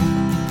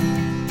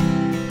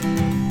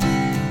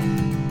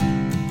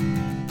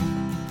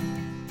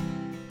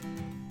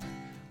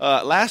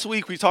Last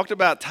week we talked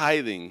about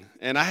tithing,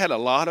 and I had a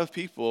lot of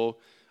people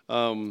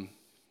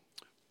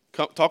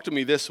talk to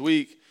me this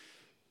week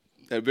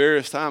at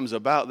various times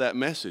about that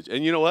message.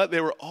 And you know what?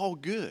 They were all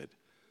good.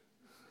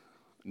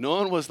 No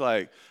one was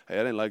like, hey, I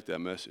didn't like that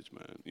message,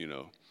 man.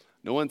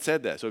 No one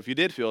said that. So if you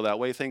did feel that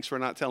way, thanks for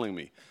not telling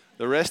me.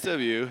 The rest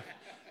of you,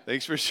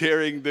 thanks for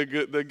sharing the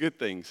good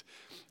things.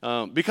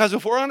 Because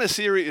if we're on a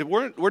series,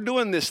 we're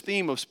doing this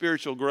theme of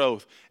spiritual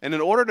growth, and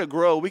in order to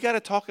grow, we got to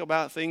talk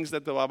about things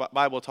that the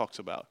Bible talks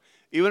about,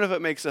 even if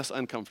it makes us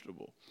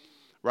uncomfortable,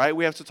 right?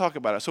 We have to talk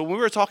about it. So when we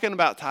were talking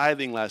about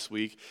tithing last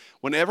week,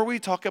 whenever we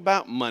talk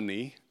about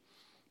money,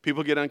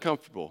 people get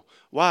uncomfortable.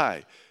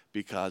 Why?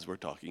 Because we're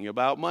talking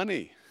about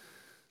money.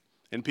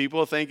 And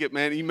people think it,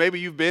 man, maybe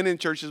you've been in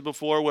churches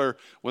before where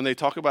when they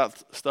talk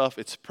about stuff,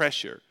 it's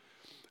pressure.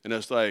 And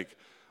it's like,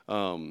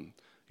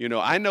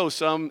 I know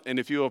some, and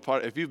if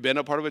you've been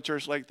a part of a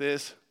church like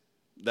this,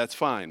 that's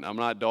fine. I'm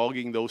not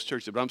dogging those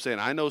churches, but I'm saying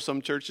I know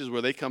some churches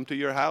where they come to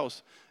your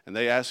house and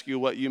they ask you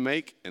what you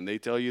make, and they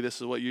tell you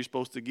this is what you're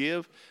supposed to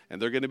give,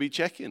 and they're going to be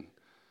checking,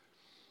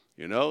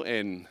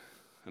 and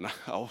I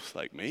was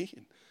like, man,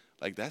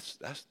 like that's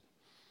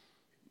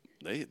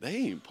they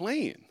ain't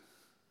playing.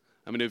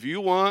 I mean, if you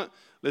want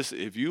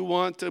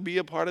to be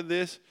a part of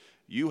this,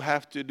 you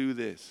have to do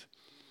this.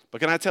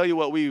 But can I tell you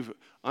what we've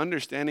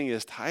understanding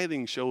is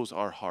tithing shows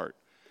our heart.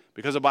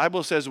 Because the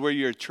Bible says where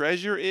your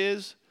treasure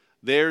is,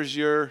 there's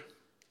your,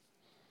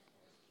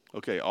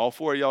 okay, all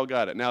four of y'all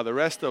got it. Now the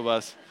rest of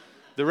us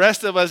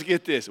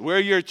get this. Where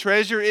your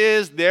treasure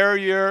is, there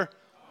your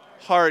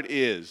heart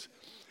is.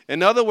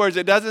 In other words,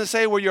 it doesn't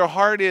say where your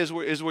heart is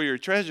where your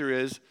treasure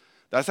is.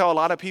 That's how a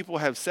lot of people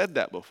have said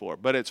that before,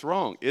 but it's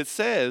wrong. It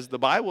says, the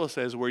Bible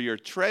says where your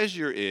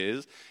treasure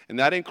is, and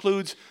that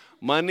includes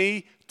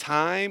money,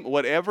 time,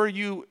 whatever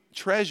you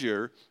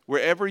treasure,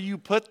 wherever you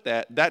put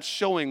that, that's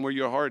showing where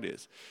your heart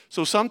is.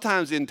 So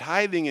sometimes in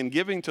tithing and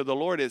giving to the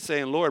Lord, it's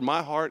saying, Lord,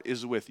 my heart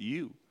is with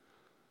you.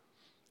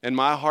 And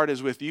my heart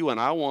is with you, and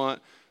I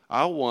want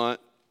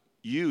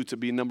you to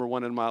be number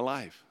one in my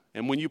life.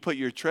 And when you put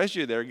your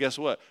treasure there, guess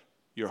what?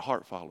 Your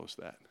heart follows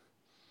that.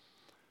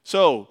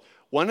 So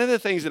one of the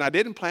things, and I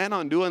didn't plan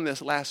on doing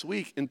this last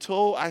week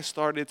until I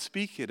started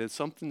speaking, and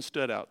something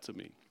stood out to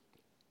me.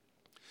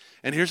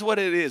 And here's what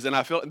it is, and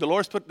I feel the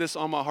Lord's put this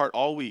on my heart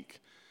all week,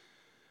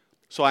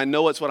 so I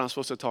know it's what I'm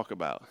supposed to talk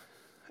about.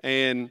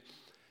 And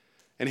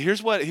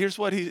here's what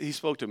he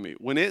spoke to me.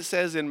 When it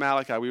says in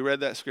Malachi, we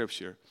read that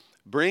scripture,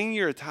 bring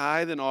your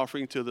tithe and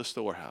offering to the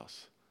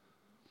storehouse,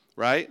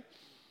 right?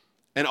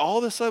 And all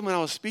of a sudden when I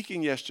was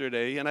speaking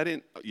yesterday,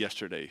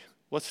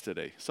 what's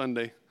today?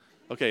 Sunday?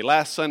 Okay,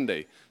 last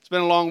Sunday. It's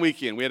been a long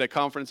weekend. We had a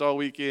conference all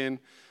weekend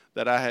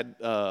that I had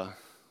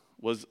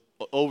was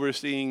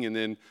overseeing and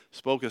then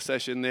spoke a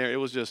session there. It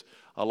was just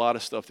a lot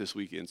of stuff this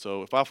weekend.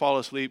 So if I fall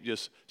asleep,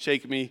 just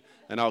shake me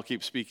and I'll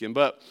keep speaking.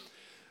 But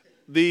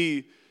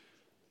it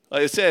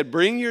said,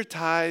 bring your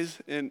tithes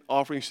and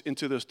offerings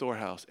into the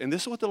storehouse. And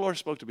this is what the Lord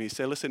spoke to me. He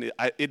said, listen,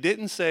 it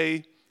didn't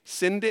say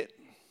send it.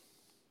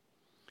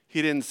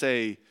 He didn't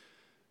say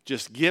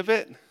just give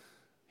it.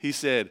 He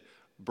said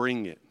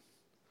bring it.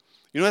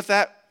 You know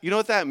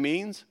what that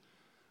means?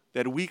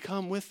 That we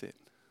come with it.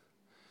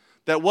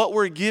 That what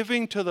we're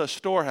giving to the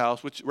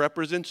storehouse, which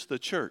represents the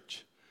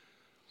church,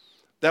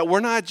 that we're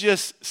not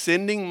just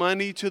sending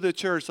money to the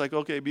church like,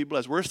 okay, be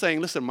blessed. We're saying,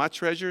 listen, my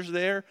treasure's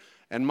there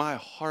and my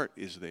heart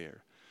is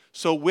there.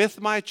 So with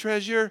my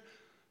treasure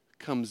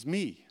comes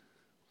me.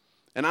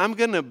 And I'm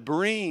going to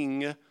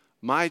bring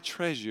my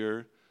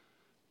treasure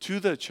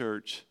to the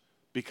church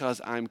because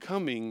I'm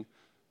coming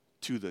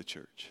to the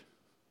church.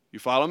 You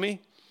follow me?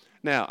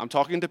 Now, I'm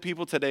talking to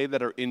people today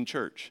that are in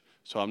church.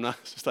 So I'm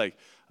not just like,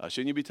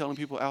 shouldn't you be telling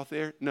people out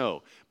there?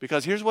 No,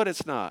 because here's what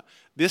it's not.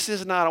 This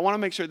is not, I want to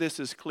make sure this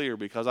is clear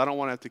because I don't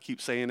want to have to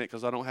keep saying it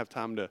because I don't have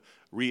time to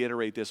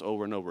reiterate this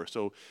over and over.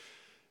 So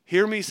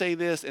hear me say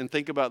this and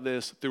think about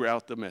this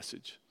throughout the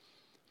message.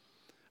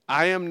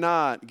 I am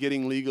not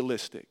getting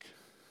legalistic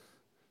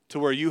to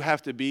where you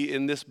have to be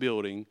in this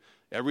building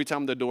every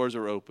time the doors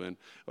are open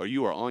or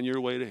you are on your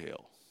way to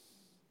hell.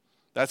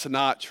 That's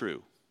not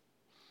true.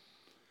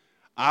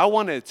 I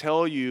want to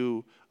tell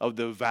you of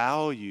the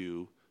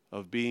value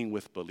of being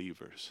with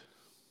believers.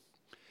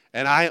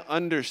 And I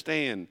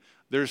understand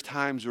there's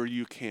times where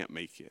you can't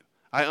make it.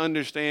 I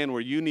understand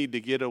where you need to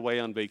get away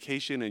on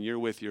vacation and you're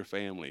with your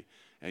family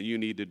and you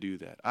need to do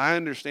that. I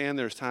understand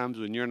there's times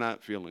when you're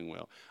not feeling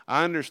well.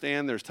 I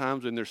understand there's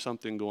times when there's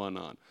something going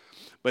on.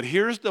 But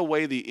here's the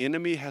way the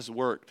enemy has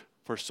worked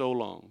for so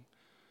long.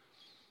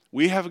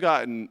 We have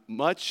gotten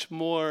much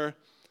more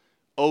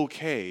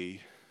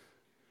okay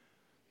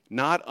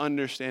not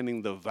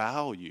understanding the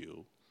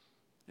value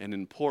and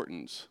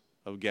importance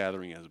of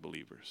gathering as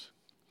believers.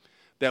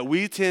 That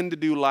we tend to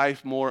do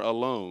life more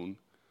alone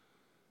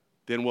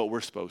than what we're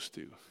supposed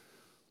to.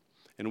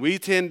 And we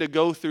tend to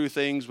go through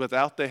things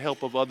without the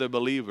help of other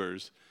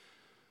believers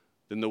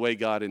than the way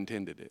God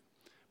intended it.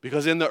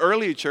 Because in the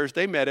early church,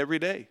 they met every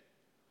day.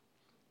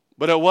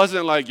 But it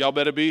wasn't like, y'all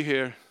better be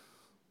here.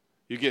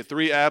 You get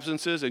 3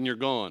 absences and you're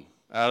gone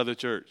out of the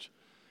church.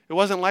 It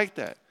wasn't like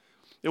that.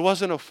 It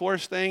wasn't a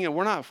forced thing, and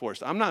we're not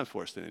forced. I'm not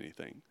forced in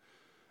anything.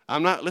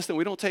 Listen,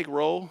 we don't take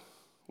roll.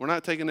 We're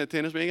not taking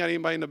attendance. We ain't got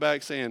anybody in the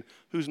back saying,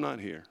 who's not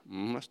here?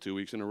 That's 2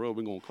 weeks in a row.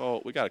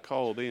 We got to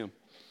call them.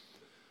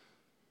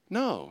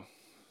 No.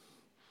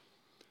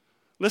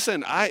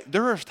 Listen,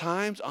 there are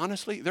times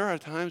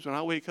when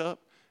I wake up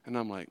and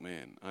I'm like,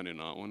 man, I do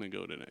not want to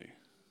go today.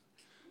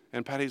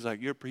 And Patty's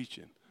like, you're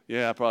preaching.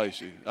 Yeah, I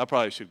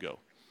probably should go.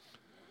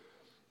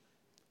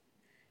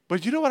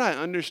 But you know what I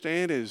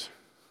understand is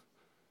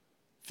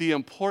the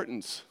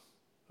importance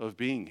of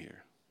being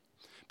here.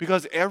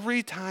 Because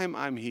every time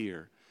I'm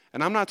here,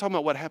 and I'm not talking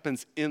about what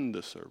happens in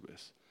the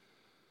service,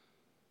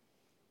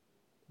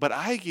 but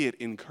I get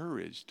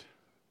encouraged.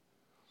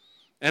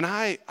 And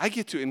I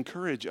get to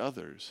encourage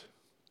others.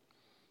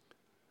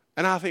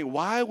 And I think,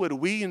 why would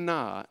we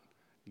not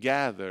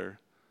gather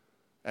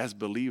as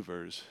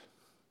believers?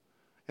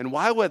 And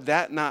why would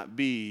that not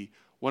be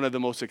one of the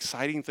most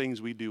exciting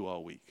things we do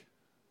all week?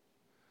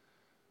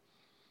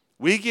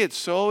 We get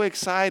so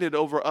excited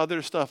over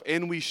other stuff,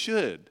 and we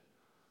should.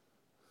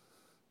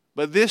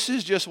 But this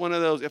is just one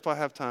of those, if I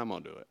have time, I'll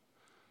do it.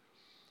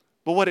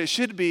 But what it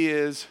should be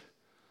is,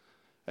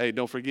 hey,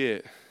 don't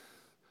forget,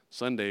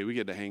 Sunday we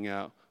get to hang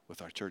out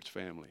with our church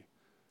family.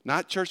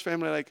 Not church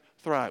family like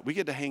Thrive. We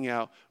get to hang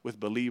out with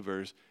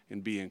believers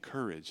and be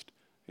encouraged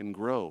and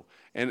grow.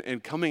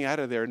 And coming out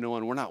of there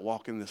knowing we're not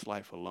walking this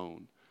life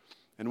alone.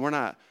 And we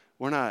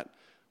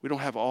don't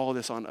have all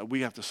this on,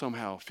 we have to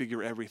somehow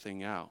figure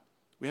everything out.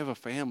 We have a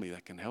family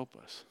that can help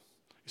us.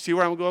 You see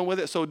where I'm going with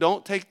it? So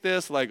don't take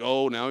this like,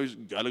 oh, now he's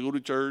got to go to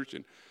church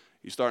and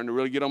he's starting to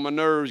really get on my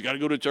nerves. You got to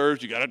go to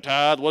church. You got to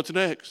tithe. What's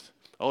next?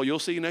 Oh, you'll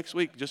see next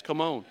week. Just come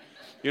on.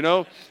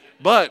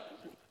 But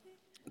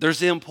there's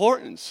the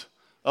importance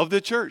of the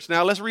church.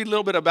 Now, let's read a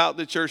little bit about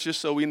the church just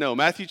so we know.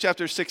 Matthew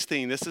chapter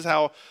 16. This is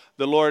how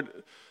the Lord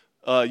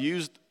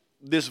used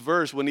this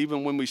verse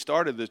even when we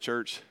started the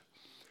church.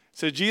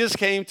 So Jesus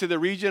came to the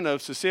region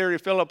of Caesarea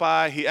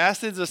Philippi. He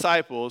asked his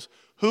disciples,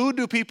 who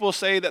do people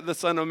say that the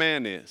Son of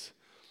Man is?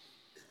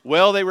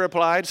 Well, they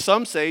replied,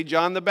 some say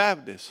John the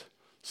Baptist.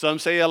 Some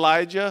say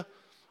Elijah.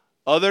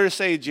 Others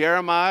say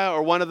Jeremiah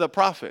or one of the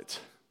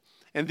prophets.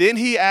 And then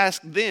he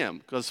asked them,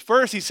 because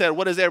first he said,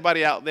 what is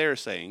everybody out there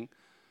saying?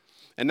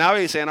 And now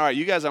he's saying, all right,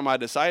 you guys are my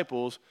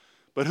disciples,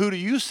 but who do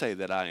you say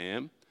that I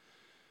am?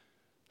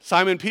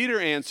 Simon Peter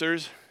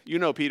answers. You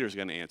know Peter's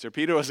going to answer.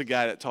 Peter was the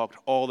guy that talked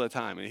all the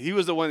time. And he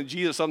was the one that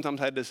Jesus sometimes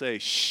had to say,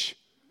 shh,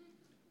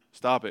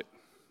 stop it.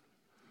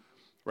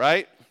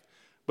 Right?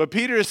 But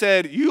Peter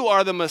said, you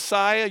are the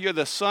Messiah. You're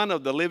the Son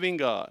of the living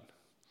God.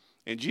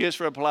 And Jesus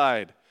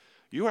replied,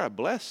 you are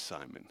blessed,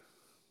 Simon,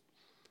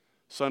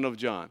 son of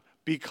John.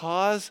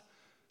 Because,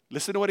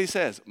 listen to what he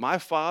says, my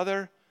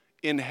Father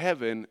in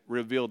heaven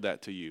revealed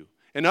that to you.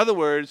 In other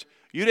words,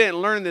 you didn't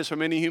learn this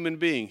from any human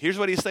being. Here's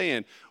what he's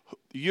saying.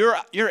 Your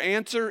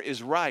answer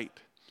is right.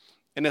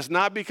 And it's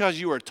not because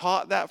you were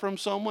taught that from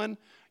someone.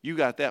 You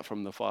got that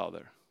from the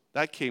Father.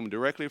 That came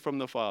directly from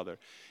the Father.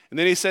 And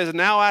then he says,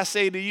 now I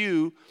say to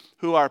you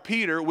who are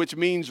Peter, which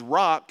means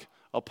rock,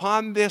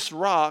 upon this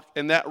rock,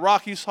 and that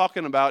rock he's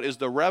talking about is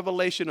the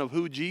revelation of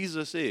who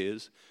Jesus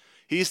is.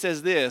 He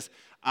says this,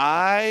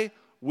 I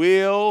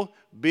will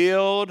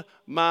build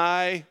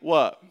my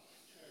what?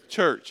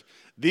 Church.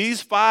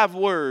 These 5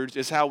 words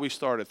is how we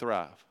started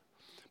Thrive.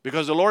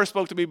 Because the Lord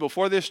spoke to me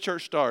before this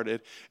church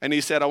started, and he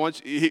said,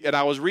 and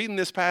I was reading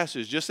this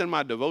passage just in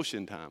my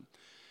devotion time.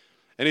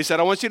 And he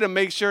said, I want you to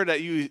make sure that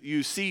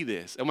you see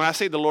this. And when I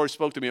say the Lord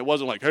spoke to me, it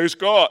wasn't like, hey,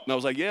 Scott. And I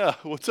was like, yeah,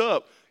 what's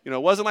up? It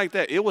wasn't like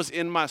that. It was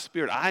in my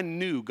spirit. I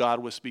knew God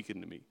was speaking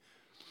to me.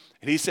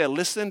 And he said,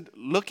 listen,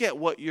 look at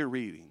what you're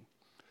reading.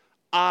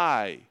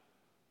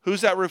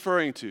 Who's that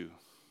referring to?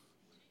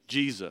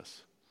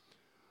 Jesus.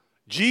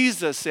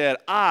 Jesus said,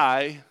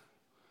 I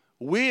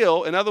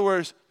will. In other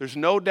words, there's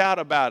no doubt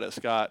about it,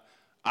 Scott.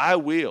 I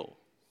will.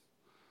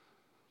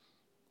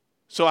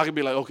 So I can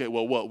be like, okay,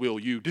 well, what will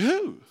you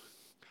do?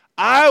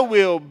 I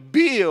will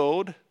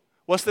build,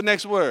 what's the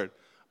next word?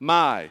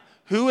 My.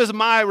 Who is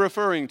my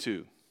referring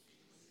to?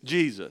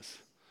 Jesus.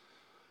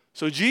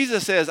 So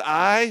Jesus says,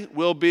 I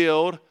will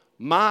build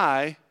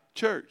my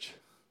church.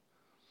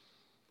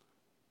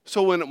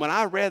 So when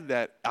I read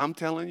that, I'm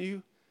telling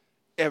you,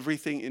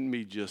 everything in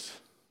me just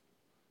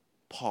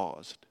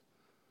paused.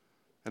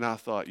 And I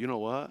thought, you know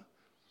what?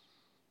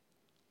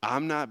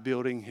 I'm not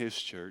building his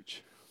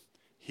church.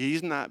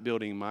 He's not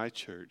building my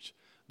church.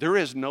 There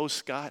is no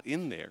Scott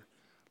in there.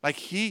 Like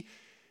he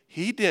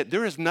did.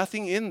 There is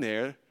nothing in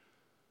there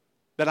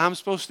that I'm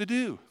supposed to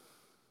do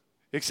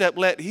except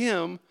let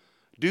him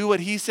do what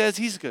he says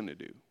he's going to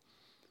do.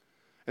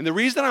 And the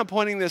reason I'm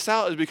pointing this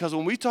out is because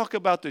when we talk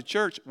about the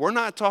church, we're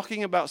not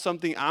talking about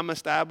something I'm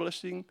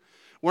establishing.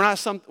 We're not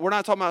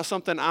talking about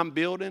something I'm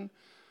building.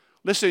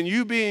 Listen,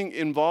 you being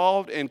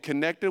involved and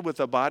connected with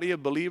a body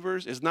of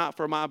believers is not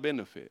for my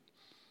benefit.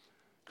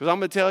 Because I'm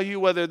going to tell you,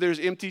 whether there's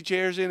empty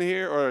chairs in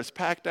here or it's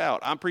packed out,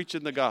 I'm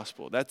preaching the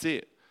gospel. That's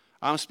it.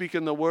 I'm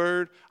speaking the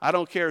word. I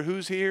don't care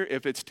who's here,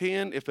 if it's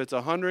 10, if it's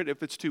 100,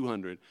 if it's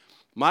 200.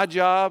 My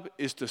job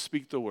is to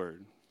speak the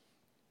word,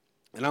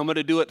 and I'm going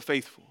to do it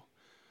faithful.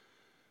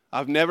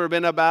 I've never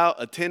been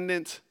about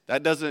attendance.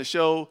 That doesn't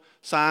show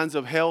signs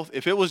of health.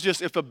 If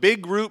a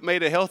big group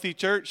made a healthy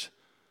church,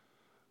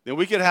 then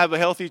we could have a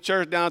healthy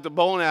church down at the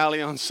bowling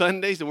alley on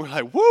Sundays, and we're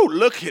like, whoo,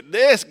 look at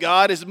this.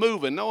 God is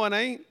moving. No, it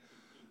ain't.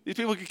 These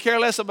people could care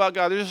less about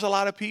God. There's just a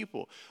lot of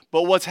people.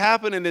 But what's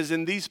happening is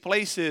in these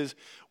places,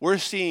 we're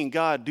seeing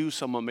God do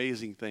some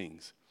amazing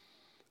things.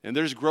 And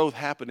there's growth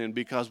happening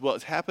because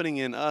what's happening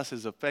in us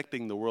is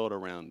affecting the world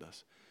around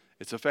us.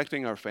 It's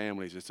affecting our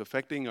families. It's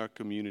affecting our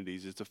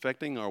communities. It's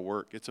affecting our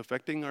work. It's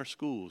affecting our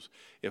schools.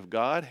 If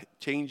God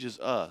changes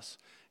us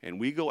and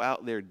we go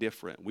out there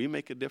different, we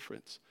make a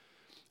difference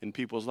in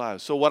people's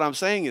lives. So what I'm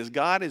saying is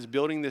God is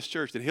building this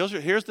church. And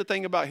here's the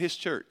thing about his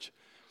church.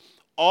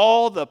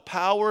 All the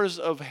powers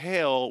of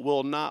hell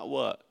will not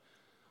what?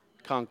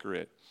 Conquer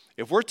it.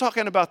 If we're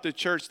talking about the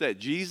church that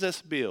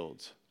Jesus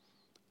builds,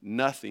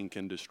 nothing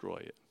can destroy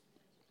it.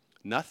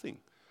 Nothing.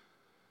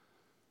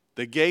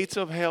 The gates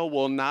of hell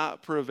will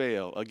not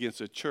prevail against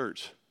a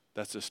church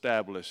that's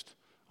established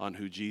on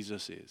who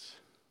Jesus is.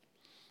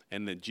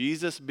 And that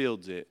Jesus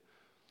builds it,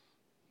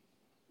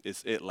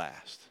 it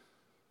lasts.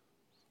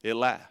 It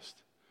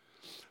lasts.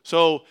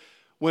 So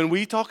when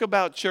we talk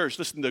about church,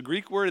 listen, the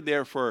Greek word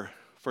there for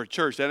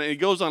church, and it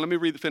goes on, let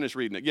me finish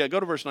reading it. Yeah,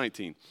 go to verse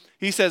 19.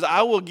 He says,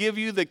 I will give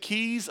you the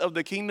keys of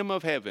the kingdom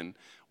of heaven.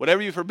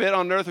 Whatever you forbid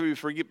on earth will be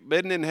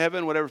forbidden in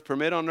heaven. Whatever you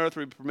permit on earth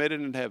will be permitted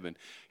in heaven.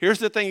 Here's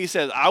the thing he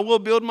says, I will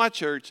build my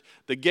church.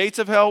 The gates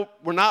of hell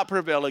will not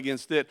prevail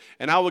against it.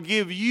 And I will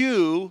give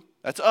you,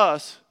 that's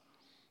us,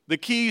 the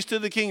keys to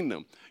the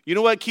kingdom. You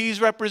know what keys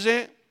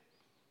represent?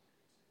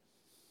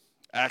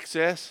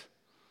 Access,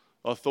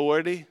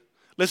 authority.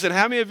 Listen,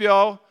 how many of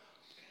y'all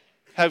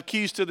have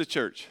keys to the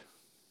church?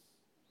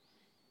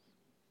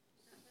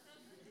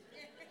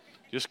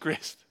 Just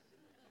Chris.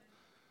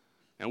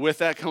 And with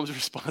that comes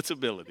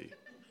responsibility.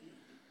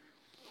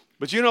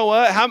 But you know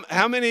what?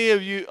 How many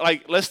of you,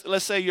 like,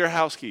 let's say your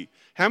house key.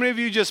 How many of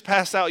you just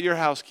passed out your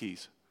house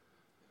keys?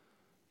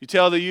 You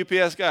tell the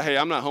UPS guy, hey,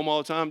 I'm not home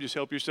all the time. Just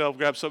help yourself.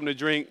 Grab something to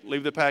drink.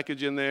 Leave the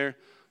package in there.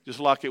 Just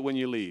lock it when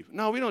you leave.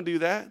 No, we don't do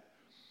that.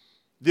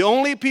 The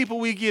only people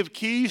we give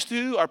keys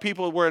to are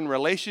people we're in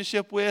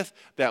relationship with,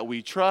 that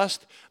we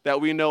trust, that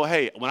we know,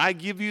 hey, when I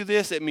give you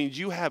this, it means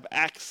you have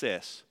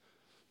access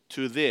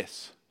to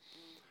this.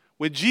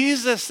 When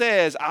Jesus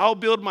says, I'll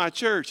build my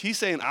church, he's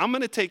saying, I'm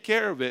going to take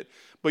care of it,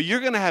 but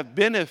you're going to have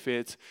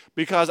benefits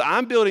because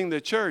I'm building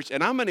the church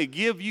and I'm going to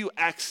give you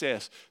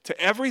access to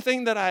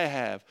everything that I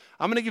have.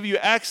 I'm going to give you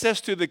access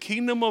to the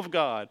kingdom of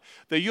God,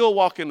 that you'll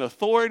walk in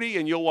authority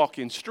and you'll walk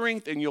in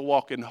strength and you'll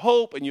walk in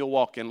hope and you'll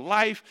walk in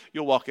life,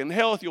 you'll walk in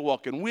health, you'll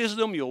walk in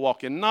wisdom, you'll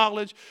walk in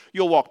knowledge,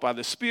 you'll walk by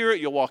the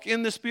Spirit, you'll walk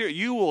in the Spirit.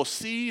 You will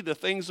see the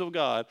things of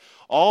God,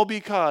 all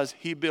because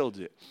he builds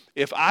it.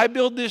 If I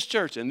build this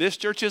church and this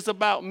church is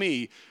about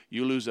me,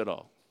 you lose it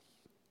all.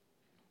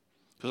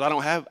 Because I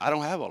don't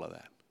have all of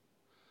that.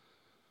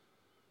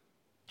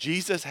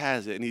 Jesus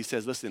has it, and he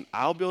says, listen,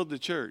 I'll build the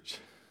church.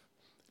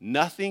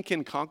 Nothing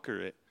can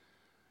conquer it,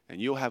 and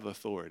you'll have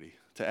authority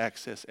to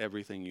access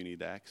everything you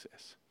need to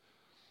access.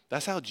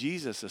 That's how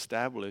Jesus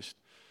established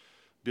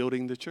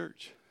building the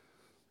church.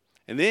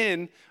 And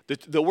then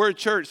the word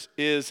church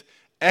is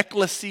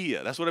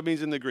ekklesia. That's what it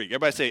means in the Greek.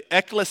 Everybody say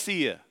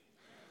ekklesia.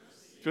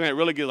 If you ain't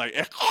really good, like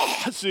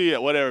ekklesia,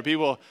 whatever.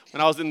 People,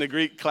 when I was in the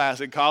Greek class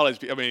in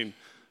college,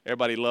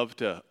 everybody loved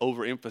to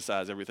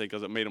overemphasize everything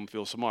because it made them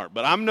feel smart.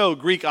 But I'm no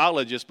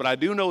Greekologist, but I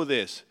do know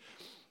this,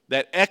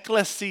 that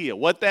ekklesia,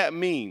 what that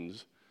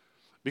means,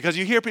 because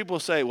you hear people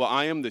say, well,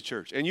 I am the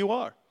church. And you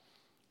are.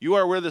 You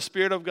are where the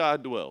Spirit of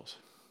God dwells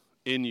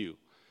in you.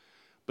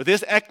 But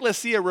this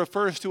ekklesia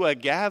refers to a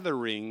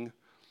gathering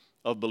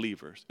of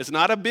believers. It's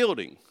not a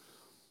building.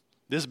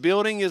 This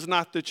building is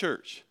not the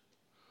church.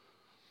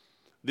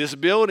 This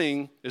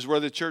building is where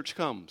the church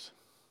comes.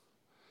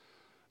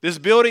 This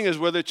building is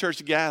where the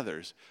church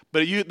gathers,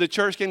 but the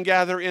church can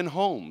gather in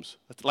homes,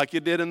 like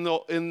it did in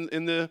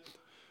the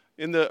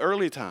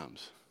early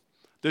times.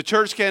 The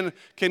church can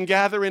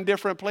gather in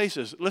different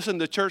places. Listen,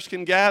 the church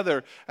can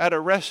gather at a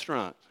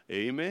restaurant.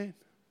 Amen.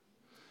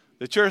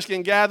 The church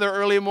can gather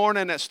early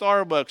morning at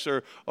Starbucks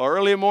or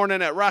early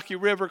morning at Rocky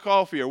River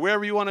Coffee or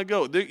wherever you want to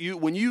go.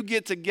 When you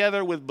get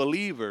together with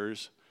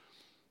believers,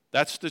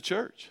 that's the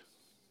church.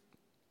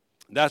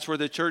 That's where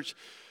the church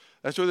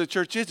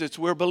is. It's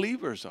where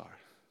believers are.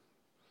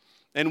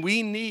 And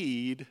we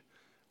need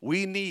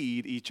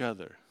each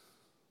other.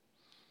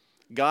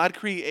 God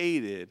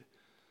created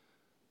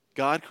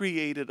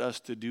us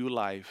to do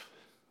life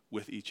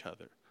with each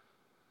other,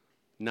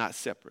 not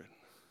separate.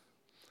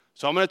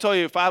 So I'm going to tell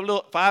you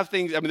five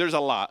things. There's a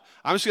lot.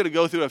 I'm just going to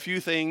go through a few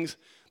things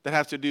that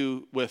have to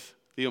do with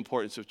the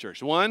importance of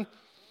church. One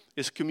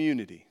is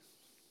community.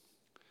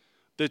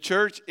 The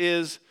church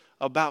is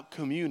about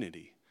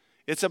community.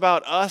 It's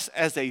about us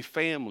as a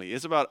family.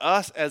 It's about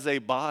us as a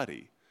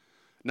body.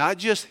 Not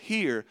just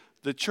here,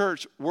 the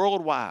church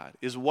worldwide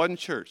is one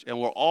church, and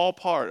we're all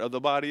part of the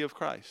body of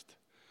Christ.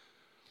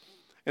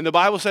 And the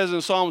Bible says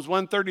in Psalms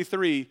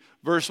 133,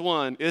 verse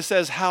 1, it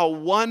says, how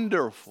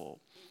wonderful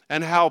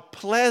and how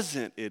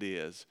pleasant it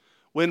is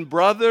when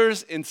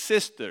brothers and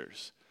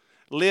sisters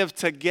live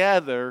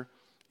together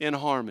in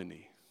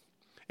harmony.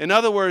 In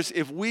other words,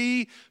 if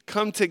we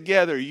come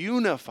together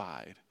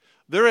unified,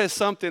 there is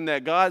something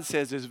that God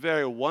says is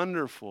very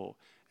wonderful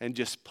and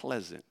just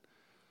pleasant.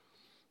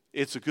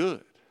 It's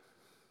good.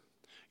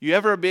 You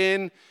ever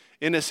been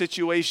in a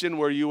situation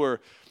where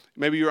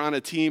maybe you were on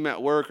a team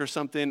at work or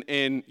something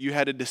and you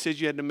had a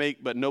decision you had to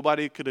make, but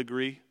nobody could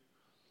agree?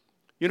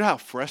 You know how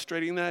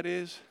frustrating that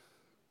is?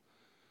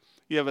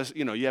 You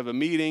have a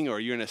meeting or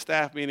you're in a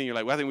staff meeting. You're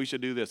like, well, I think we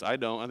should do this. I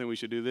don't. I think we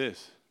should do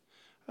this.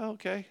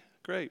 Okay,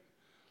 great.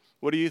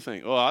 What do you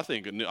think? Oh, I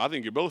think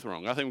you're both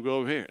wrong. I think we'll go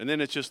over here. And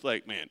then it's just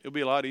like, man, it would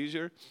be a lot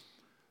easier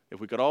if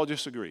we could all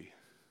just agree.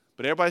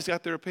 But everybody's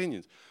got their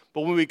opinions.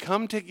 But when we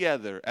come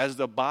together as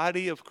the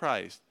body of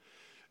Christ,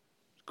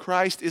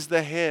 Christ is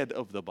the head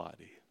of the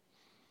body.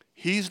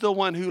 He's the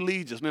one who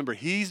leads us. Remember,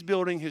 he's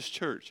building his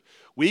church.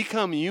 We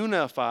come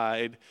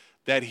unified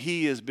that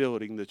he is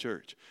building the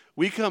church.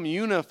 We come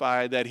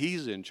unified that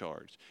he's in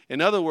charge. In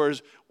other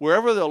words,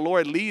 wherever the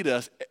Lord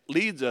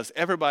leads us,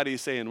 everybody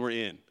is saying we're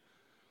in.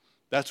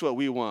 That's what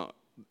we want.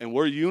 And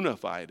we're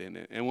unified in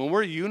it. And when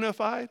we're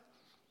unified,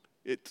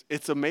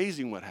 it's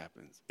amazing what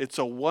happens. It's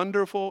a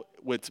wonderful,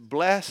 it's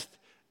blessed,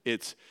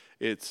 it's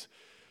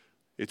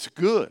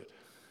good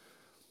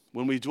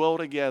when we dwell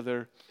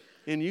together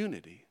in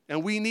unity.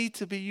 And we need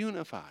to be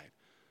unified.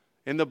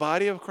 In the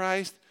body of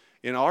Christ,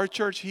 in our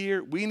church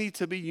here, we need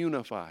to be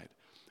unified.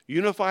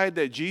 Unified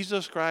that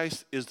Jesus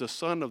Christ is the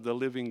Son of the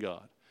living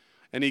God.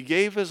 And he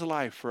gave his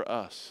life for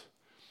us.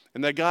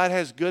 And that God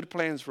has good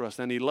plans for us.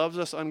 And he loves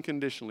us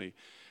unconditionally.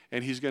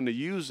 And he's going to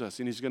use us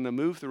and he's going to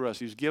move through us.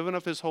 He's given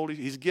us his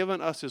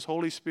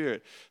Holy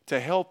Spirit to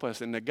help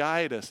us and to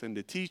guide us and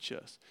to teach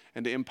us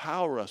and to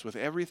empower us with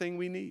everything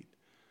we need.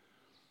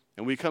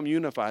 And we come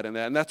unified in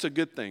that. And that's a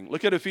good thing.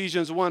 Look at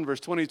Ephesians 1, verse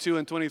 22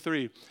 and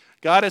 23.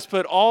 God has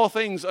put all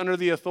things under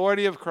the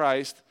authority of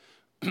Christ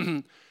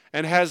and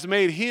has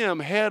made him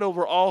head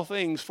over all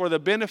things for the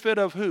benefit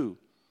of who?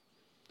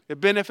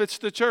 It benefits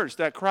the church,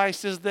 that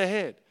Christ is the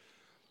head.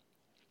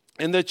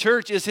 And the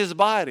church is his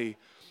body.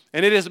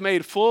 And it is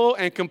made full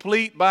and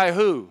complete by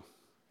who?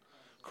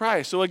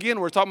 Christ. So again,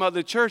 we're talking about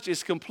the church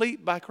is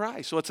complete by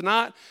Christ. So it's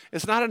not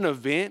an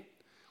event.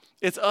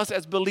 It's us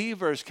as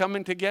believers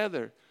coming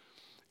together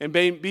and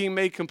being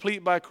made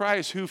complete by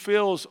Christ, who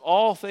fills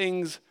all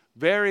things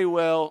very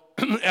well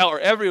or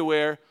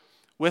everywhere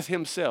with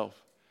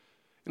himself.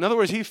 In other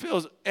words, he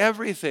fills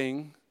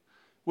everything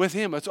with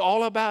him. It's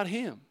all about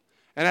him.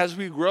 And as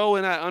we grow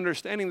in that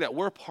understanding that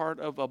we're part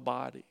of a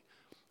body,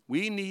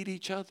 we need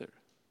each other.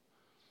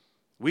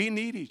 We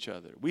need each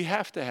other. We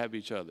have to have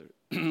each other.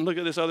 Look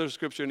at this other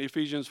scripture in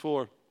Ephesians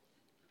 4.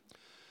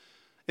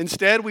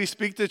 Instead, we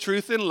speak the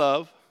truth in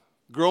love,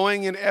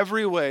 growing in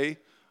every way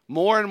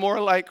more and more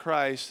like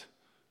Christ,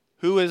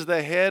 who is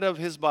the head of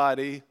his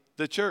body,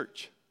 the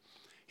church.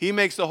 He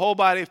makes the whole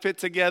body fit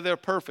together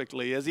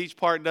perfectly. As each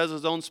part does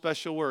its own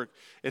special work,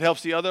 it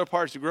helps the other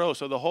parts grow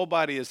so the whole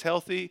body is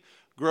healthy,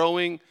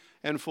 growing,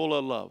 and full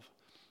of love.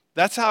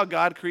 That's how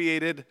God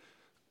created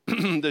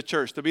the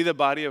church, to be the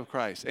body of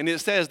Christ. And it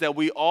says that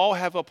we all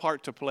have a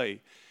part to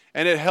play,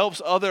 and it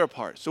helps other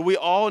parts. So we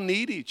all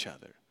need each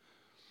other.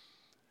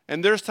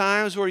 And there's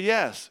times where,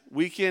 yes,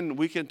 we can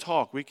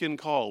talk, we can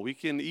call, we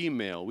can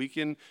email, we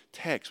can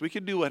text, we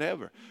can do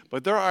whatever.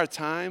 But there are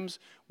times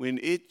when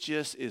it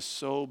just is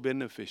so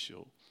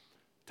beneficial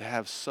to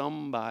have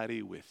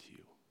somebody with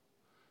you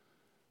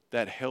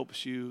that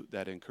helps you,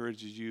 that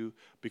encourages you.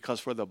 Because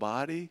for the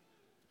body,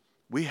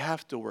 we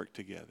have to work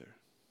together.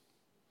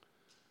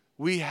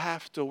 We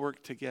have to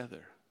work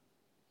together.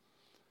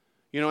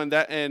 You know,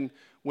 and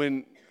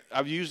when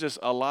I've used this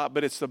a lot,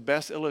 but it's the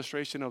best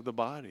illustration of the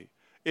body.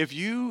 If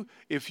you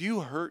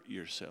hurt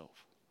yourself,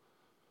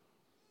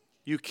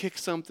 you kick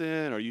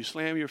something or you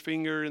slam your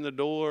finger in the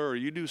door or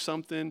you do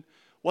something,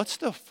 what's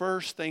the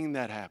first thing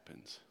that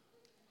happens?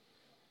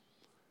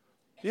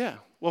 Yeah,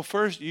 well,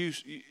 first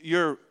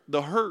the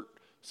hurt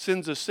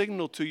sends a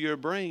signal to your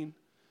brain.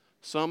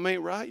 Something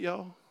ain't right,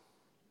 y'all.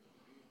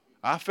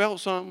 I felt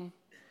something.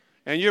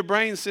 And your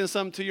brain sends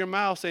something to your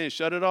mouth saying,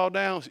 shut it all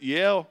down,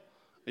 yell.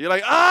 And you're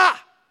like,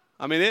 ah!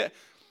 I mean,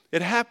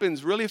 it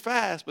happens really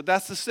fast, but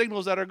that's the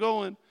signals that are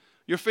going.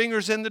 Your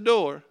finger's in the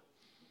door.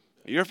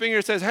 Your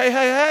finger says, hey,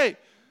 hey, hey.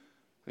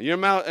 And your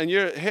mouth and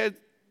your head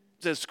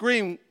says,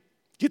 scream,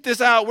 get this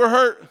out, we're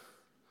hurt.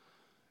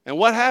 And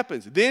what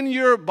happens? Then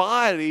your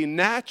body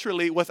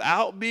naturally,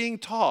 without being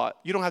taught,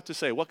 you don't have to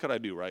say, what could I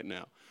do right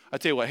now? I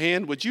tell you what,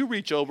 hand, would you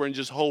reach over and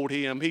just hold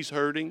him? He's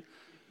hurting.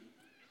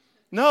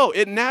 No,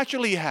 it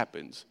naturally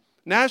happens.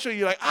 Naturally,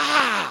 you're like,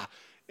 ah,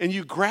 and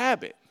you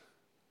grab it.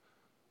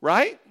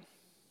 Right?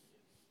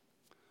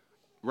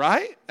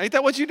 Right? Ain't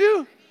that what you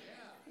do?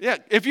 Yeah.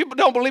 If you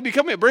don't believe me,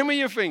 come here. Bring me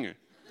your finger.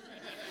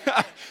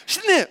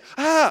 Snip.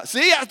 Ah,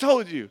 see, I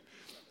told you.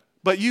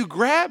 But you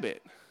grab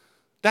it.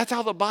 That's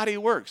how the body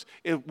works.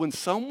 When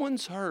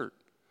someone's hurt,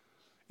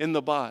 in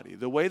the body.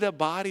 The way the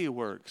body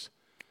works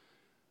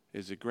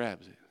is it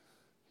grabs it.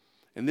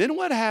 And then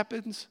what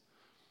happens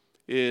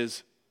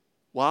is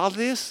while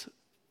this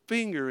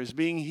finger is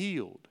being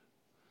healed,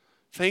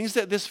 things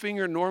that this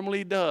finger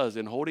normally does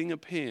in holding a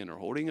pen or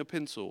holding a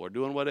pencil or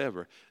doing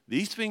whatever,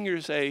 these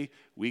fingers say,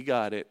 we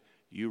got it,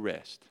 you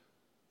rest.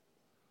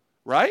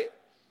 Right?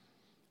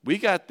 We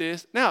got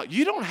this. Now,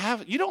 you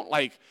don't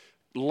like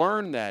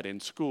learn that in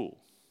school.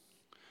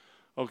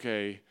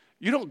 Okay?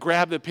 You don't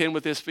grab the pen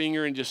with this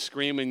finger and just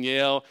scream and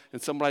yell and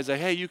somebody's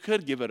like, hey, you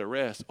could give it a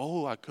rest.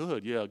 Oh, I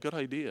could. Yeah, good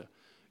idea.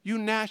 You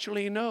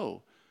naturally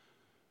know.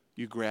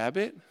 You grab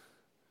it,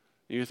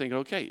 and you're thinking,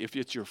 okay, if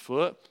it's your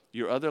foot,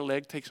 your other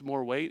leg takes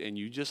more weight, and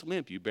you just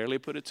limp. You barely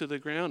put it to the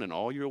ground, and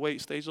all your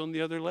weight stays on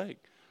the other leg.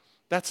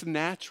 That's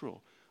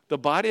natural. The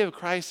body of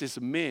Christ is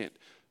meant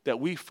that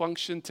we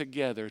function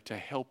together to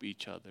help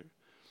each other.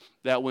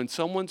 That when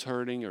someone's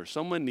hurting or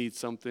someone needs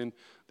something,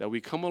 that we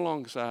come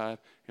alongside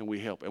and we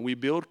help, and we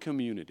build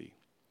community.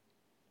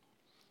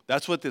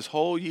 That's what this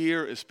whole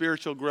year is,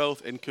 spiritual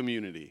growth and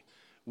community.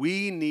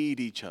 We need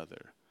each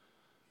other.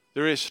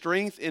 There is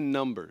strength in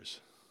numbers.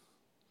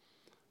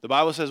 The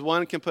Bible says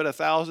one can put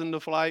 1,000 to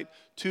flight,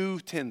 2,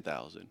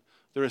 10,000.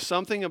 There is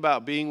something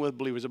about being with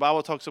believers. The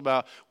Bible talks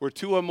about where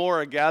 2 or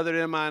more are gathered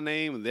in my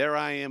name, there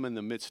I am in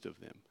the midst of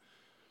them.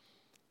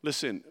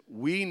 Listen,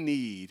 we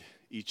need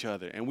each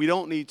other, and we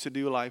don't need to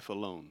do life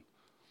alone.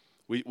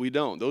 We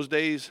don't. Those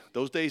days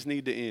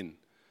need to end.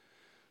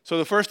 So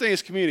the first thing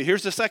is community.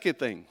 Here's the second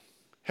thing,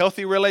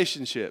 healthy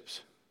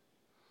relationships.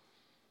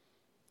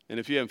 And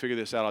if you haven't figured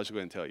this out, I'll just go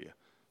ahead and tell you.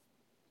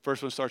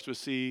 First one starts with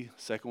C,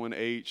 second one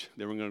H,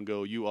 then we're going to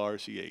go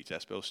U-R-C-H.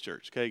 That spells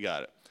church. Okay,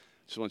 got it.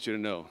 Just want you to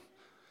know.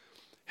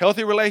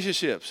 Healthy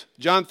relationships.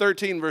 John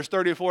 13, verse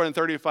 34 and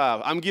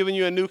 35. I'm giving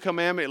you a new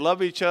commandment.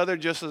 Love each other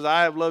just as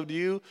I have loved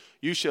you.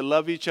 You should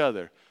love each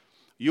other.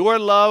 Your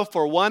love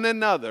for one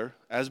another,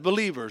 as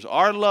believers,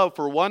 our love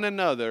for one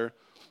another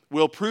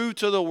will prove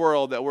to the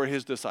world that we're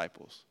his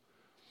disciples.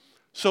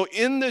 So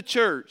in the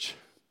church,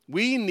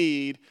 we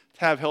need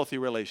to have healthy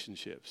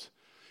relationships.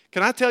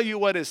 Can I tell you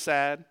what is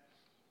sad?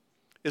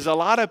 Is a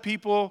lot of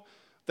people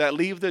that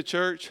leave the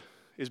church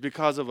is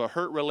because of a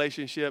hurt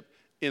relationship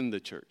in the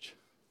church.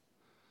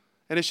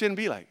 And it shouldn't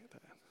be like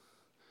that.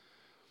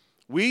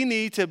 We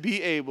need to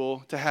be able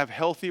to have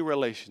healthy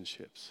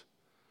relationships.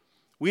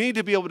 We need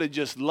to be able to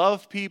just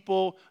love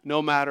people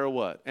no matter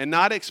what and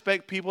not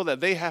expect people that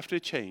they have to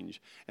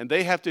change and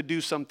they have to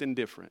do something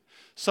different.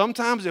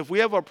 Sometimes if we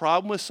have a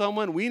problem with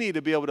someone, we need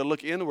to be able to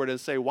look inward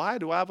and say, why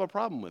do I have a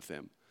problem with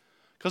them?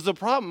 Because the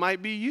problem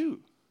might be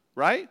you,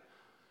 right?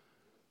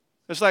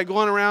 It's like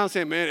going around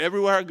saying, man,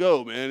 everywhere I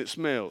go, man, it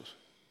smells.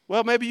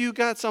 Well, maybe you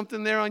got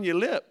something there on your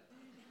lip.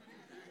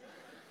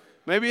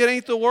 Maybe it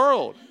ain't the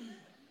world.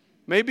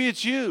 Maybe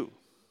it's you.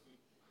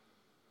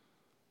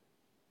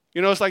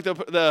 You know, it's like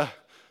the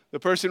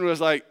person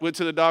was like, went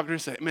to the doctor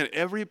and said, man,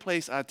 every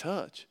place I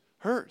touch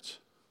hurts.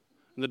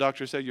 And the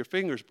doctor said, your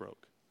finger's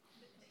broke.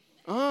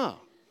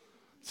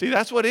 See,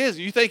 that's what it is.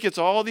 You think it's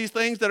all these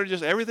things that are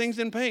just everything's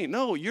in pain.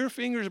 No, your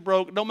finger's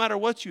broke. No matter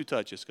what you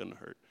touch, it's going to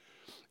hurt.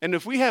 And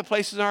if we have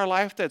places in our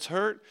life that's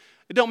hurt,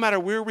 it don't matter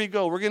where we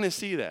go, we're going to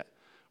see that.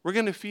 We're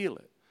going to feel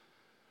it.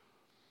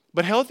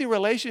 But healthy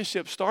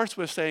relationship starts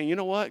with saying, you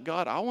know what,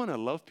 God, I want to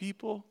love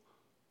people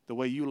the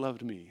way you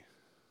loved me,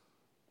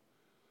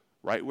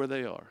 right where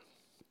they are.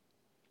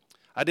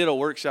 I did a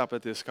workshop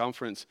at this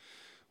conference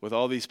with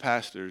all these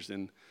pastors,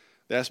 and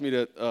they asked me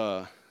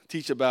to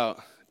teach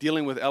about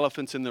dealing with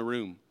elephants in the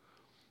room.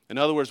 In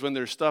other words, when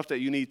there's stuff that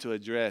you need to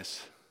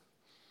address,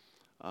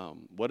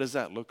 what does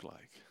that look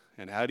like?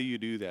 And how do you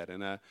do that?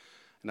 And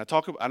I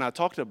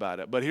talked about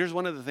it. But here's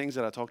one of the things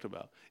that I talked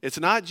about. It's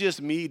not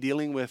just me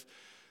dealing with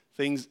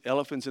things,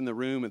 elephants in the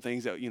room, and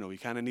things that we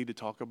kind of need to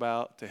talk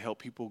about to help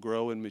people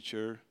grow and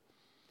mature.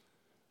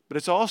 But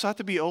it's also have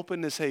to be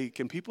open to say,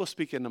 can people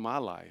speak into my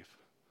life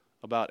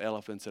about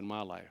elephants in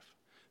my life?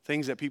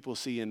 Things that people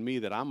see in me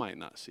that I might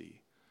not see.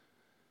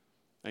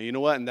 And you know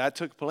what? And that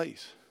took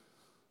place.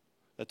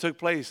 That took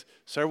place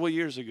several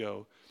years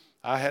ago.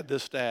 I had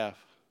this staff,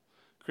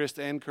 Chris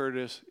and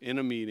Curtis, in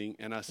a meeting,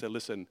 and I said,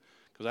 listen,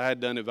 because I had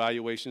done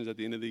evaluations at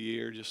the end of the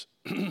year,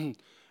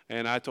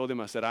 and I told them,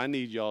 I said, I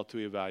need y'all to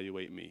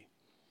evaluate me.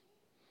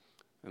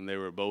 And they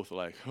were both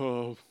like,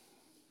 oh,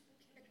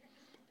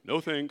 no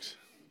thanks.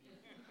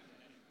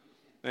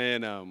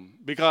 And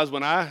because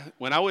when I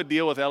would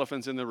deal with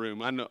elephants in the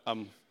room, I know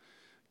I'm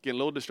getting a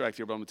little distracted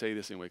here, but I'm going to tell you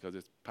this anyway because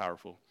it's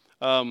powerful.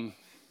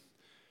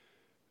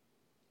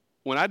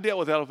 When I dealt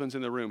with elephants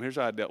in the room, here's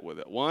how I dealt with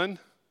it. One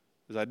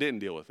is I didn't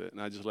deal with it,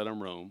 and I just let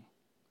them roam.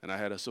 And I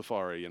had a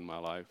safari in my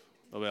life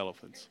of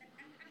elephants.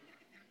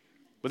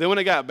 But then when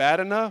it got bad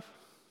enough,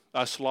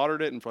 I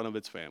slaughtered it in front of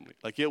its family.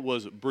 Like, it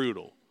was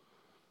brutal.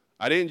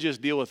 I didn't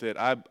just deal with it.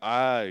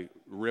 I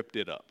ripped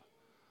it up.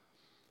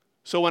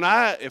 So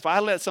if I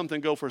let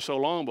something go for so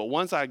long, but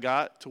once I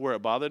got to where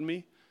it bothered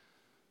me,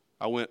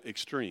 I went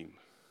extreme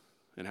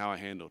in how I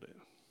handled it.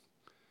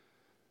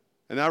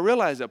 And I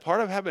realized that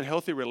part of having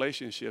healthy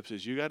relationships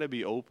is you got to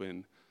be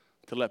open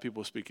to let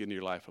people speak into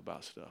your life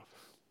about stuff.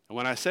 And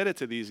when I said it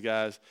to these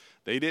guys,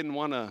 they didn't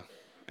want to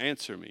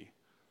answer me.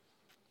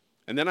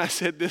 And then I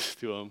said this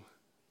to them.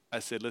 I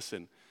said,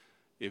 listen,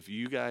 if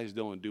you guys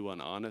don't do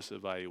an honest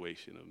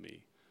evaluation of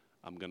me,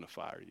 I'm going to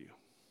fire you.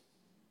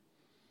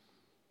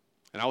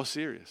 And I was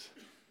serious.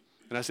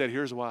 And I said,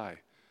 here's why.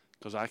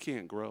 Because I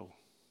can't grow.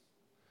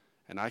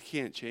 And I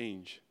can't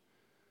change.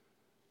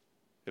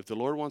 If the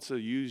Lord wants to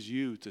use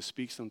you to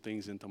speak some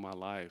things into my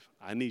life,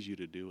 I need you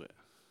to do it.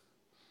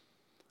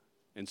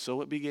 And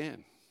so it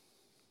began.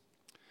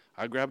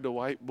 I grabbed a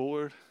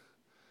whiteboard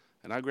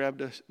and I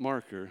grabbed a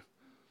marker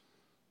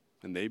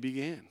and they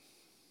began.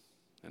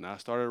 And I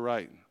started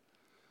writing.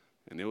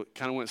 And it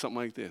kind of went something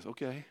like this.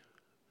 Okay.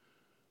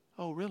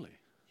 Oh, really?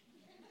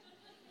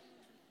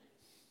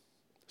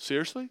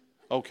 Seriously?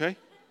 Okay.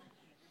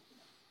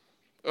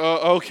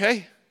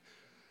 Okay.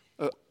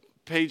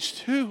 Page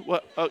 2.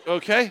 What?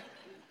 Okay.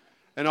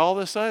 And all of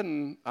a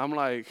sudden, I'm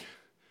like,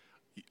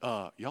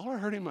 y'all are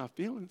hurting my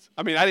feelings.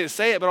 I mean, I didn't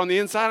say it, but on the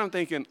inside, I'm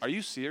thinking, are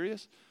you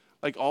serious?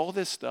 Like, all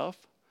this stuff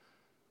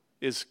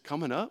is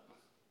coming up?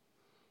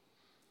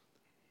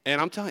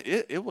 And I'm telling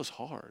you, it was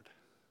hard.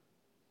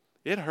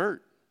 It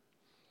hurt.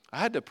 I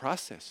had to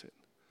process it.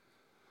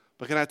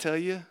 But can I tell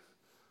you,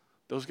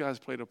 those guys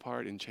played a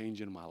part in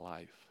changing my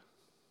life.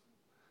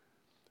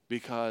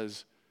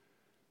 Because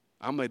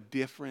I'm a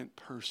different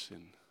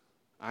person.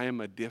 I am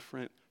a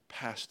different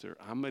pastor.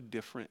 I'm a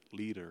different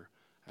leader.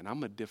 And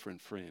I'm a different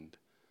friend.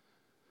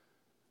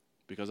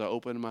 Because I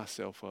opened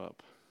myself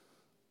up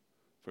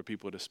for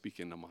people to speak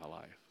into my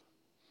life.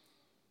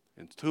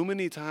 And too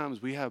many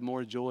times we have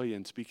more joy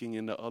in speaking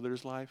into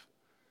others' life.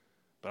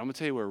 But I'm going to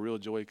tell you where real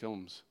joy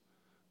comes.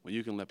 When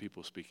you can let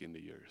people speak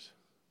into yours.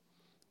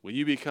 When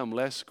you become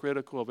less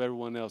critical of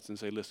everyone else and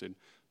say, listen,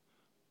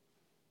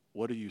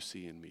 what do you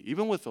see in me?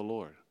 Even with the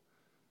Lord.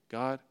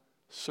 God,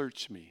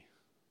 search me.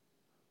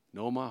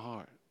 Know my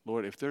heart.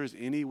 Lord, if there is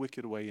any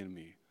wicked way in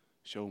me,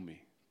 show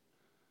me.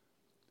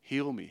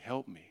 Heal me.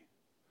 Help me.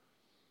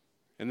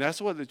 And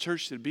that's what the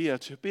church should be.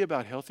 It should be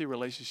about healthy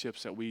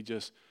relationships that we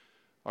just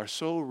are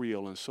so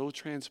real and so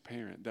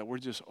transparent that we're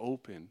just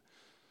open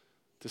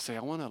to say,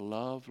 I want to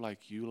love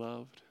like you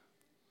loved,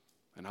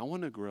 and I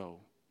want to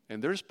grow.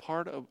 And there's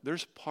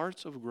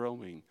parts of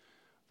growing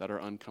that are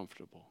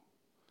uncomfortable.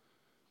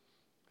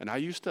 And I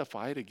used to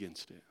fight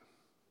against it.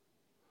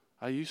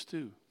 I used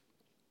to.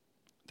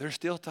 There's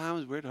still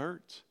times where it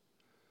hurts.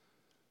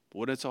 But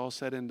when it's all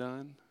said and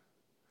done,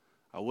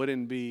 I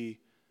wouldn't be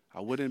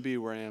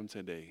where I am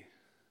today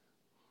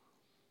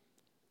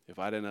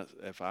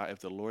if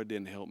the Lord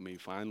didn't help me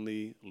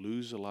finally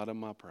lose a lot of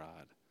my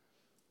pride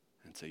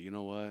and say, you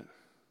know what?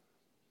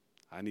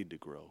 I need to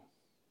grow.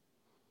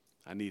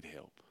 I need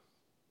help.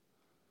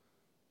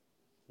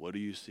 What do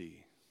you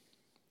see?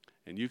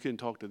 And you can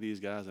talk to these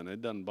guys, and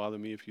it doesn't bother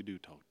me if you do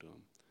talk to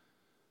them.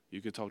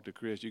 You can talk to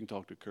Chris. You can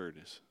talk to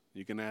Curtis.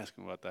 You can ask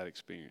them about that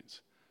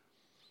experience.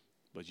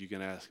 But you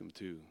can ask them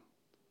too,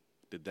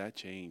 did that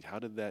change? How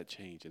did that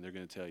change? And they're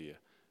going to tell you,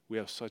 we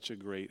have such a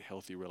great,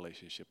 healthy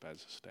relationship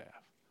as a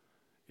staff.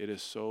 It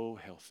is so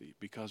healthy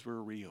because we're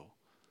real.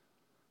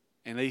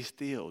 And they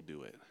still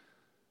do it.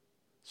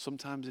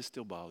 Sometimes it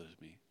still bothers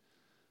me,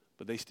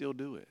 but they still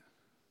do it.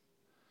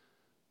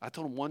 I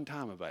told them one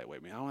time,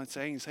 evaluate me. I don't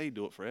say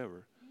do it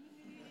forever.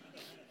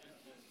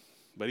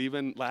 But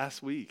even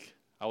last week,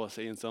 I was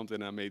saying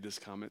something, I made this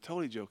comment,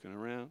 totally joking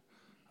around,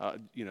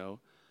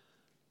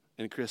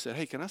 and Chris said,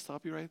 hey, can I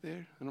stop you right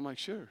there? And I'm like,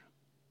 sure.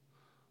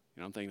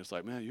 I'm thinking, it's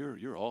like, man,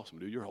 you're awesome,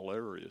 dude. You're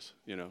hilarious,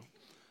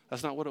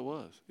 That's not what it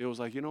was. It was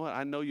like, you know what?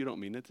 I know you don't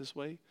mean it this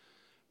way.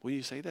 When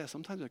you say that,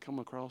 sometimes I come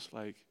across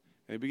like,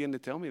 they begin to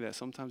tell me that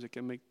sometimes it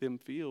can make them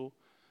feel.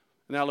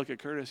 And I look at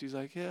Curtis, he's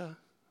like, yeah. And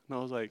I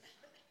was like,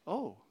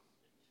 oh.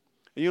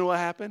 And you know what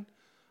happened?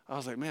 I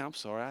was like, man, I'm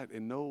sorry.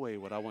 In no way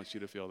would I want you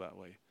to feel that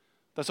way.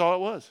 That's all it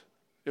was.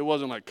 It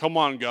wasn't like, come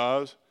on,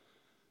 guys.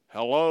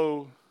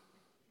 Hello.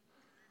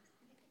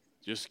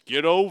 Just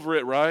get over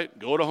it, right?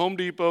 Go to Home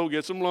Depot,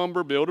 get some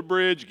lumber, build a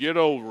bridge, get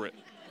over it,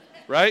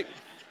 right?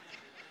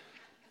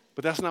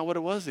 But that's not what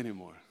it was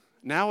anymore.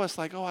 Now it's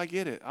like, oh, I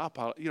get it.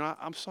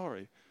 I'm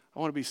sorry. I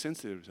want to be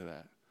sensitive to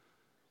that.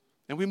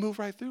 And we move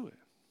right through it.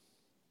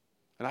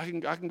 And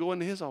I can go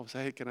into his office,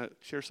 say, hey, can I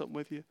share something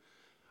with you?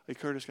 Hey,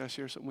 Curtis, can I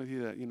share something with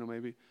you that,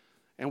 maybe?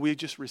 And we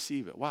just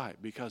receive it. Why?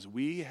 Because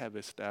we have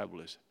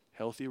established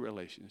healthy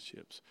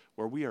relationships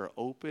where we are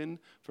open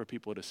for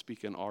people to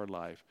speak in our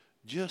life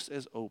just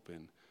as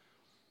open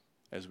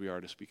as we are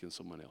to speak in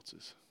someone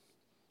else's.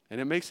 And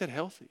it makes it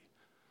healthy.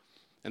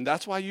 And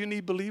that's why you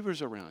need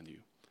believers around you,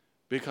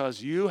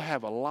 because you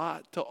have a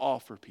lot to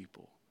offer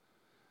people.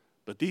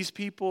 But these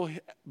people,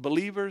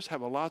 believers,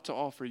 have a lot to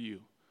offer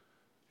you.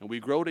 And we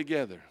grow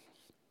together.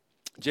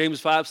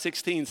 James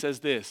 5:16 says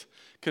this,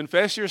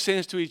 confess your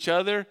sins to each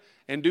other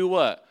and do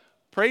what?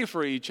 Pray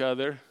for each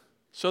other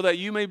so that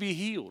you may be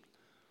healed.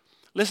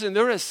 Listen,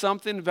 there is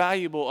something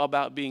valuable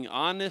about being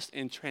honest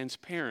and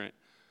transparent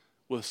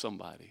with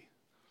somebody.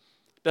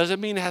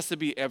 Doesn't mean it has to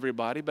be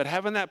everybody, but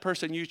having that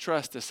person you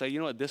trust to say, you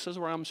know what, this is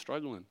where I'm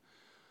struggling.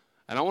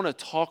 And I want to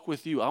talk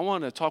with you. I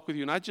want to talk with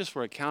you not just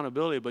for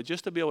accountability, but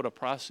just to be able to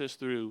process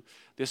through,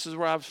 this is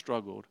where I've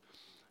struggled.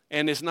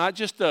 And it's not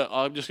just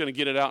I'm just going to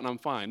get it out and I'm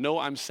fine. No,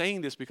 I'm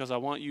saying this because I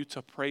want you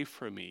to pray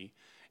for me,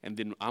 and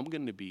then I'm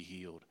going to be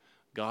healed.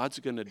 God's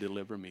going to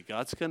deliver me.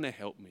 God's going to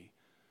help me.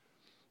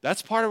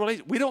 That's part of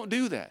relationship. We don't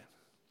do that.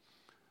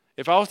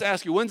 If I was to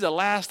ask you, when's the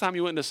last time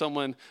you went to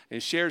someone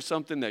and shared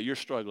something that you're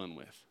struggling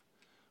with?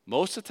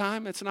 Most of the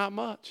time, it's not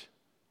much.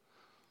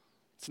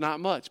 It's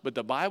not much. But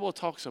the Bible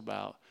talks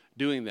about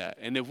doing that.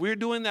 And if we're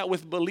doing that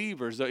with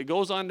believers, it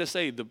goes on to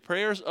say the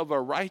prayers of a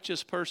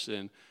righteous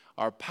person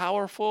are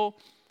powerful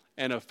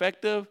and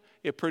effective.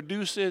 It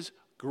produces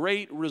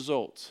great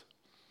results.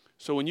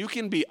 So when you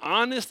can be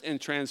honest and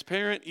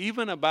transparent,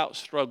 even about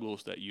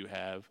struggles that you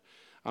have,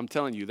 I'm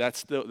telling you,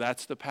 that's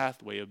the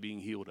pathway of being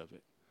healed of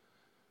it.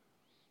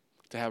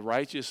 To have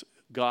righteous,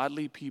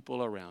 godly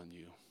people around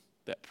you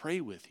that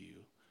pray with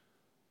you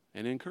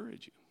and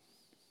encourage you.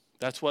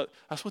 That's what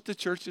the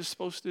church is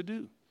supposed to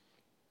do.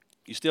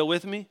 You still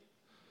with me?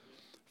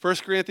 1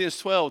 Corinthians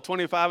 12,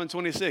 25 and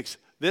 26.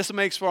 This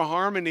makes for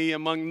harmony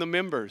among the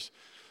members,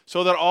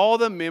 so that all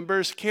the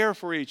members care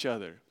for each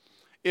other.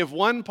 If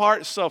one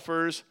part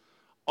suffers,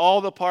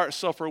 all the parts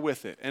suffer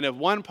with it. And if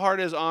one part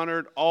is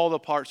honored, all the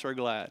parts are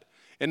glad.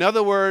 In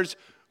other words,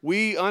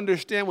 we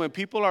understand when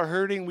people are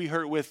hurting, we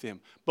hurt with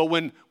them. But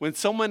when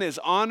someone is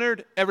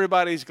honored,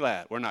 everybody's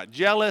glad. We're not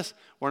jealous.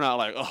 We're not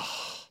like,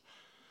 oh,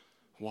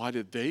 why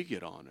did they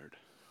get honored?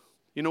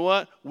 You know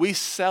what? We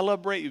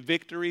celebrate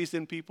victories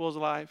in people's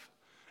life.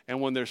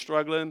 And when they're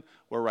struggling,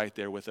 we're right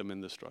there with them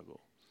in the struggle.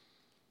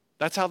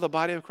 That's how the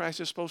body of Christ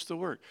is supposed to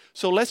work.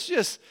 So let's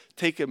just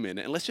take a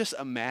minute and let's just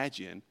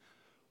imagine,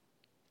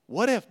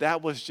 what if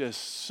that was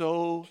just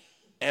so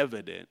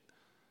evident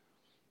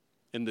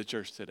in the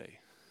church today?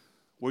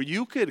 Where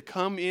you could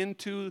come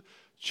into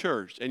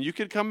church and you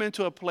could come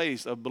into a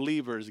place of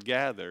believers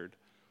gathered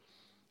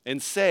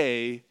and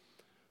say,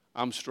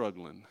 I'm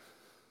struggling.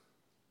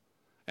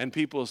 And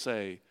people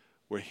say,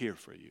 we're here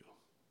for you.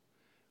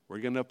 We're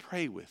going to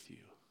pray with you.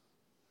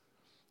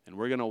 And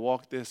we're going to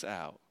walk this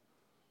out.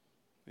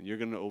 And you're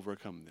going to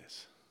overcome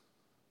this.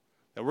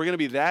 That we're going to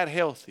be that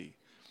healthy.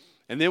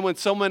 And then when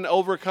someone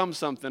overcomes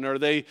something, or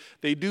they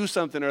do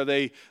something, or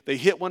they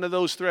hit one of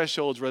those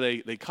thresholds where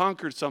they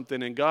conquered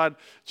something and God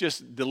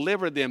just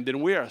delivered them,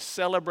 then we are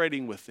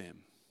celebrating with them.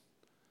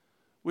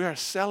 We are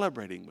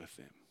celebrating with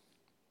them.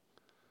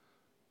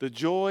 The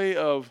joy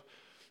of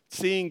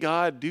seeing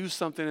God do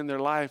something in their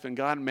life and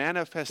God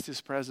manifest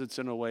His presence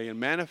in a way and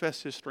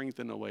manifest His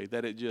strength in a way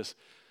that it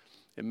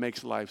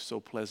makes life so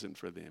pleasant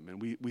for them.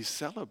 And we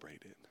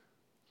celebrate it.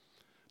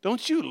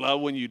 Don't you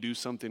love when you do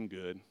something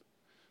good?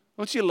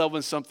 Don't you love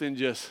when something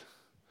just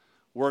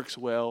works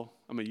well?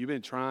 I mean, you've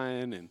been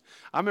trying. And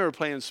I remember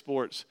playing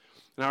sports.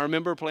 And I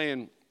remember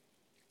played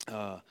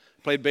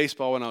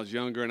baseball when I was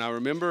younger. And I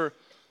remember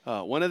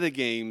one of the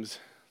games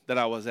that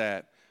I was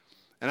at.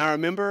 And I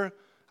remember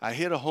I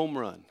hit a home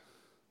run.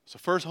 It's the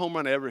first home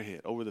run I ever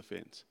hit over the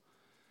fence.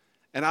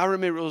 And I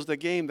remember it was the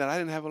game that I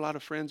didn't have a lot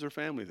of friends or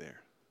family there.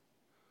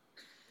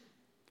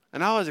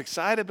 And I was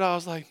excited, but I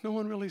was like, no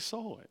one really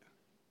saw it.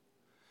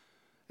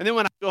 And then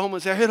when I go home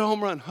and say, I hit a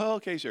home run. Oh,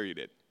 okay, sure you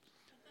did.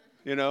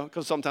 You know,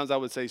 because sometimes I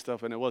would say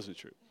stuff and it wasn't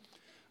true.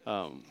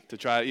 To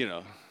try, you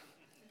know.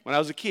 When I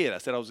was a kid, I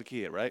said I was a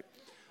kid, right?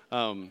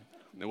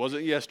 It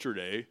wasn't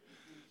yesterday.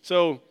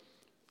 So,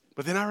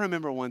 but then I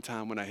remember one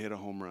time when I hit a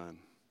home run.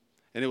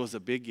 And it was a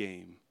big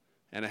game.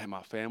 And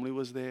my family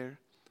was there.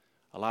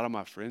 A lot of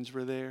my friends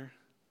were there.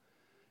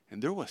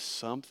 And there was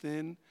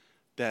something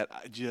that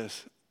I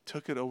just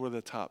took it over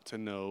the top to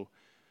know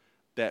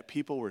that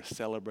people were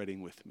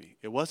celebrating with me.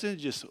 It wasn't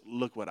just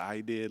look what I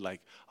did,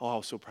 like, oh, I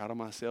was so proud of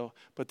myself.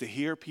 But to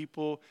hear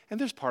people, and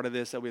there's part of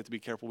this that we have to be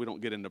careful we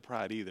don't get into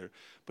pride either.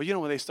 But you know,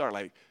 when they start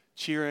like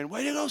cheering,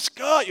 way to go,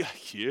 Scott, you're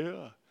like,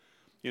 yeah.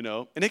 You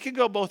know, and it can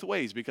go both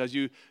ways because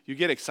you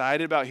get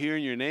excited about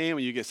hearing your name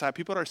and you get excited.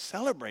 People are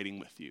celebrating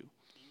with you.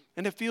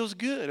 And it feels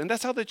good. And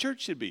that's how the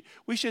church should be.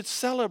 We should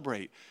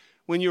celebrate.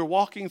 When you're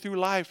walking through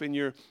life and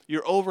you're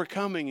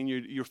overcoming and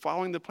you're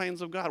following the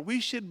plans of God, we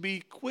should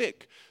be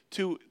quick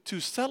to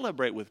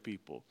celebrate with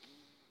people.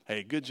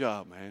 Hey, good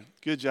job, man.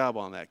 Good job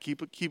on that.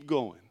 Keep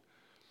going.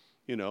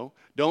 You know,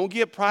 don't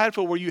get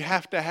prideful where you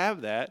have to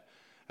have that.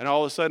 And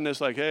all of a sudden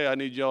it's like, hey, I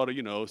need y'all to,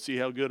 you know, see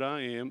how good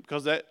I am.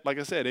 Because that, like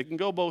I said, it can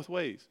go both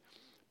ways.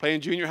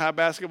 Playing junior high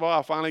basketball,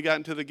 I finally got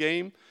into the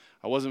game.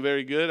 I wasn't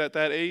very good at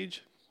that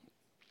age.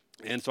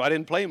 And so I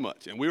didn't play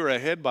much. And we were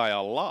ahead by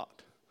a lot.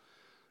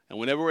 And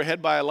whenever we're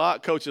ahead by a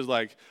lot, coach is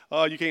like,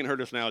 oh, you can't hurt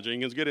us now,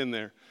 Jenkins. Get in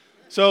there.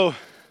 So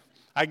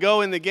I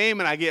go in the game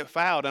and I get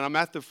fouled. And I'm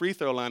at the free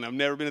throw line. I've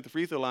never been at the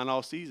free throw line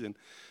all season.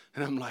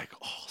 And I'm like,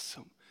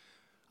 awesome.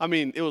 I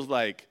mean, it was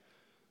like,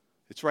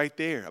 it's right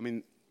there. I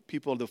mean,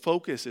 people, the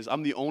focus is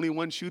I'm the only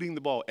one shooting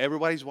the ball.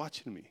 Everybody's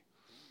watching me.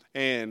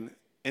 And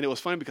it was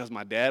funny because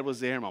my dad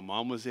was there, my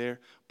mom was there.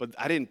 But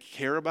I didn't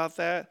care about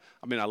that.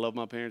 I mean, I love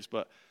my parents,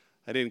 but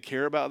I didn't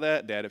care about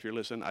that. Dad, if you're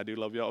listening, I do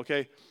love y'all.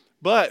 Okay.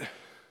 But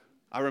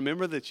I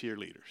remember the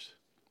cheerleaders.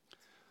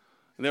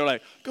 And they were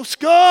like, go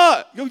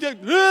Scott!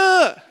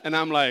 Go, and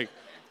I'm like,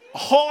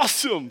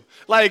 awesome.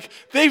 Like,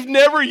 I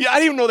didn't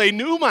even know they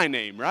knew my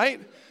name, right?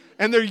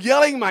 And they're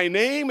yelling my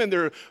name, and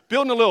they're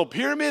building a little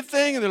pyramid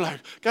thing, and they're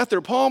like, got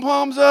their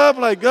pom-poms up,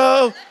 like,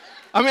 go.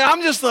 I mean,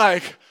 I'm just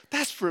like,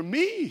 that's for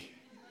me.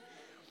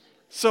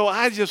 So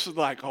I just was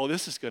like, oh,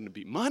 this is going to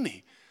be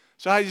money.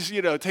 So I just,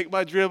 take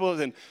my dribbles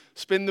and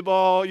spin the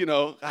ball.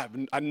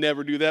 I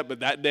never do that, but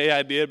that day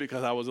I did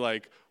because I was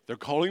like, they're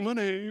calling my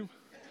name.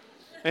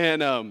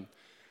 And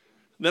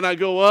then I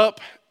go up.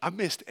 I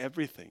missed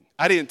everything.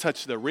 I didn't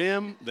touch the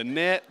rim, the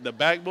net, the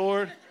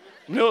backboard.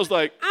 And it was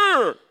like,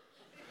 Urgh!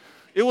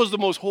 It was the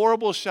most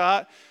horrible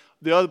shot.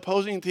 The other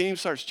opposing team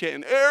starts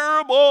chanting,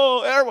 air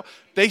ball, air ball.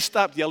 They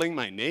stopped yelling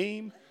my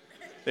name.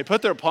 They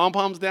put their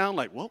pom-poms down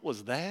like, what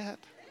was that?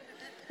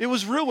 It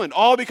was ruined,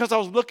 all because I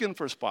was looking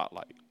for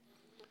spotlight.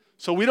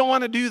 So we don't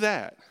want to do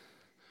that.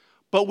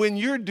 But when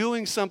you're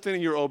doing something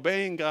and you're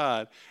obeying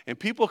God and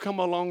people come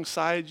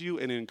alongside you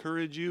and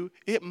encourage you,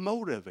 it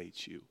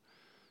motivates you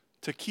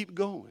to keep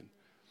going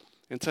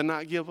and to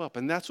not give up.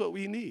 And that's what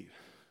we need.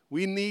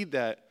 We need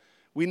that.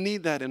 We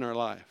need that in our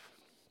life.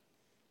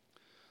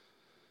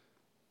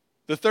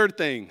 The third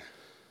thing,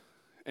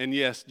 and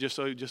yes, just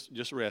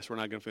rest. We're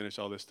not going to finish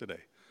all this today.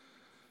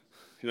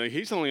 You're like,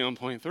 he's only on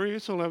point 3.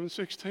 It's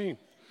 11:16.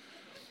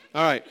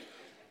 All right.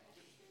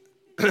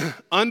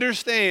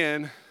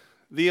 Understand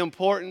the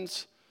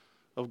importance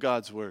of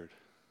God's word.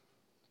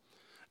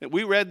 And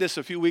we read this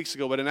a few weeks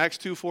ago, but in Acts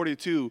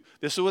 2:42,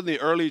 this is when the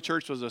early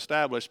church was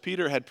established.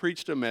 Peter had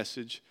preached a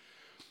message,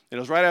 and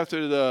it was right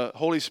after the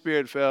Holy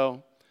Spirit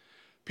fell.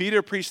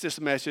 Peter preached this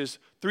message.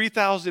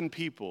 3,000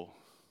 people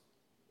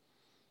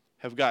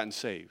have gotten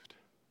saved.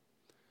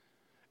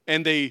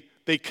 And they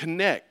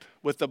connect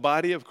with the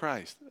body of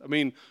Christ. I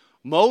mean,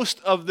 most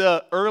of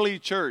the early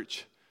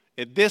church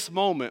at this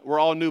moment were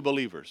all new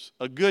believers.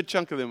 A good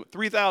chunk of them,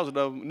 3,000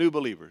 of them, new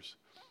believers.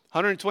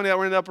 120 that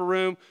were in the upper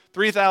room,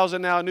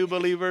 3,000 now new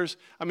believers.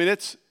 I mean,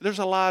 there's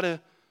a lot of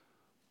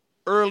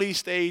early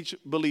stage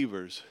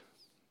believers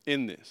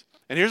in this.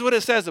 And here's what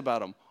it says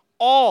about them.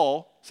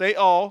 All, say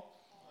all.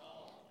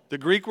 The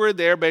Greek word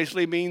there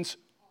basically means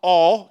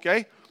all,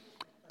 okay?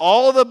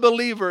 All the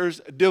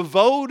believers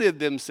devoted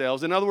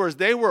themselves. In other words,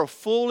 they were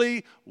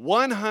fully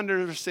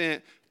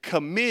 100%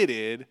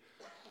 committed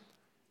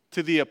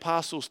to the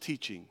apostles'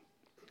 teaching,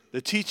 the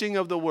teaching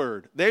of the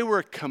word. They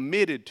were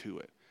committed to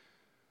it.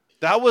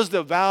 That was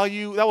the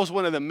value, that was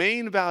one of the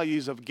main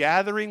values of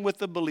gathering with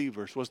the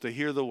believers, was to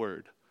hear the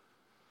word.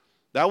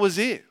 That was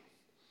it.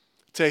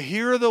 To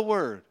hear the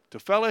word, to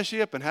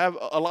fellowship and have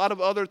a lot of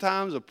other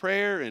times of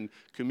prayer and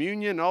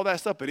communion and all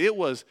that stuff, but it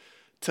was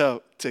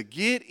to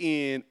get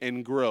in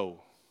and grow,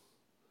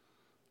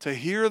 to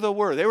hear the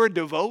word. They were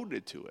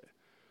devoted to it.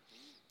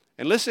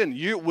 And listen,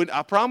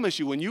 I promise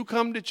you, when you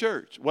come to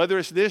church, whether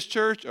it's this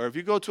church or if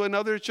you go to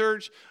another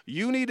church,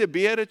 you need to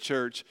be at a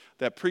church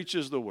that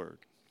preaches the word.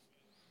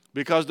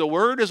 Because the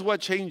word is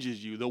what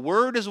changes you. The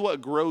word is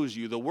what grows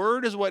you. The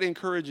word is what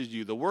encourages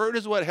you. The word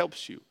is what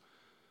helps you.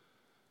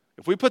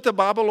 If we put the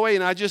Bible away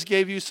and I just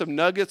gave you some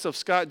nuggets of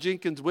Scott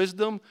Jenkins'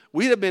 wisdom,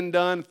 we'd have been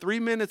done 3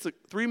 minutes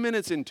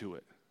into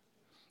it.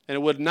 And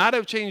it would not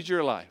have changed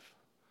your life.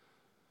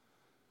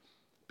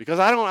 Because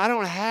I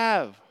don't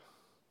have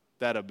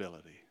that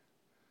ability.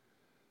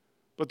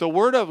 But the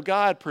Word of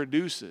God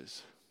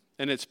produces,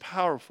 and it's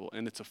powerful,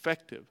 and it's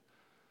effective.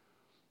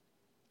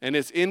 And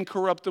it's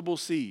incorruptible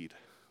seed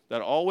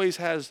that always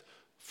has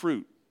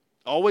fruit,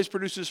 always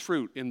produces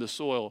fruit in the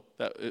soil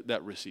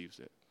that receives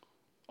it.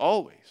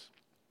 Always.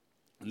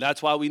 And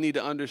that's why we need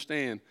to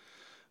understand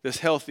this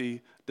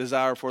healthy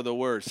desire for the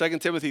Word. 2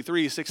 Timothy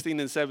 3:16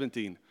 and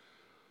 17.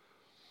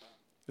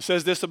 It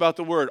says this about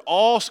the Word.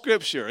 All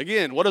Scripture.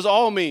 Again, what does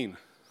all mean?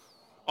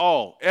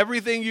 All.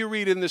 Everything you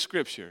read in the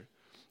Scripture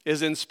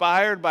is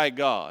inspired by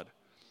God.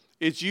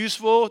 It's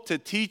useful to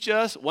teach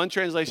us. One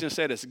translation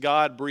said it's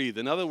God-breathed.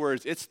 In other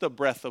words, it's the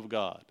breath of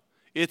God.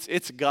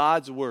 It's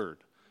God's Word.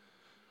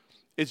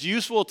 It's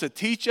useful to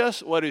teach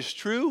us what is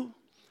true,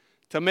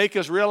 to make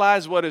us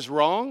realize what is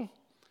wrong.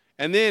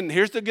 And then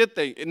here's the good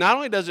thing. Not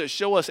only does it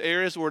show us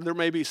areas where there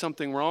may be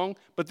something wrong,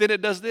 but then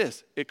it does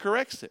this. It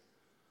corrects it.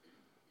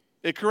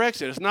 It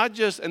corrects it. It's not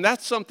just, and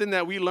that's something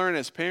that we learn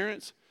as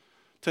parents,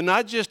 to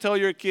not just tell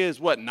your kids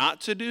what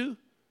not to do,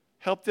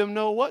 help them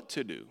know what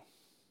to do.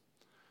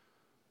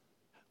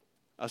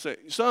 I say,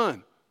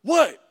 son,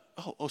 what?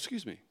 Oh,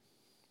 excuse me.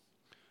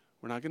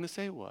 We're not going to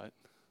say what.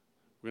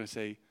 We're going to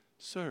say,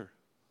 sir.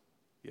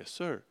 Yes,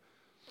 sir.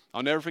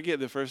 I'll never forget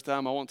the first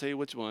time. I won't tell you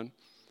which one.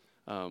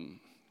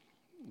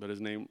 But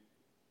his name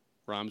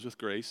rhymes with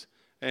Grace.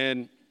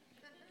 And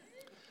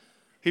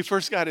he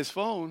first got his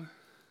phone.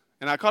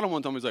 And I called him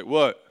one time. He's like,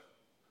 what?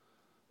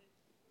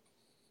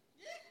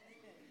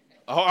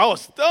 Oh, I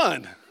was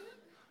stunned.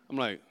 I'm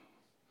like,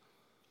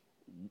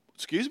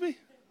 excuse me?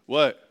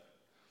 What?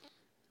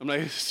 I'm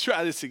like, let's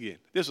try this again.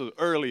 This was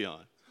early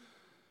on.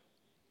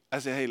 I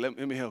said, hey, let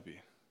me help you.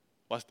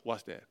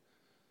 Watch that.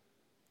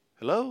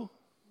 Hello?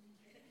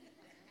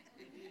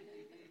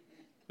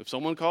 If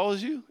someone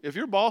calls you, if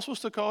your boss was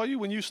to call you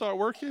when you start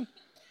working,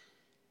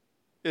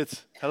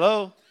 it's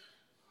hello.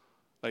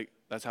 Like,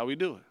 that's how we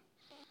do it.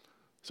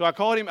 So I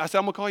called him. I said,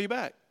 I'm going to call you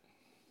back.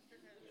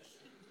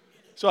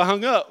 So I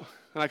hung up,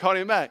 and I called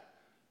him back.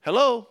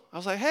 Hello. I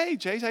was like, hey,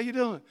 Chase, how you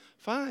doing?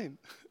 Fine.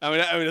 I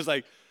mean, it's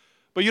like,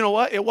 but you know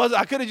what? It was.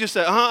 I could have just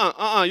said,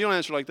 you don't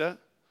answer like that.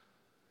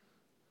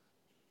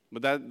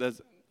 But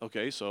that's,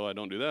 okay, so I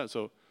don't do that.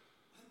 So,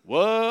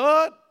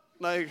 what?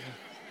 Like,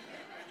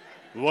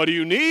 what do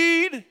you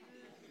need?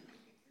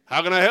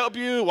 How can I help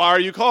you? Why are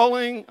you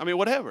calling? I mean,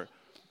 whatever.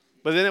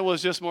 But then it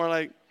was just more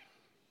like,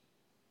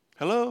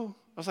 hello.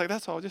 I was like,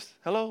 that's all, just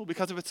hello.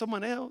 Because if it's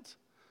someone else,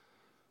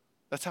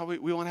 that's how we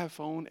want to have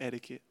phone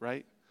etiquette,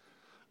 right?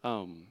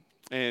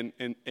 And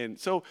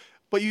so,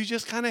 but you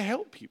just kind of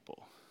help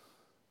people.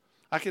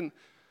 I can,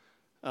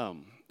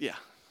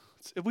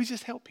 we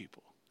just help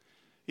people.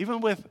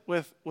 Even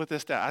with the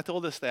staff, I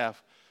told the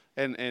staff,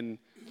 and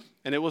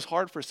it was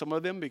hard for some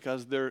of them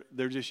because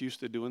they're just used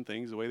to doing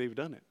things the way they've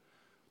done it.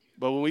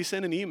 But when we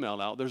send an email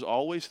out, there's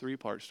always 3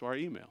 parts to our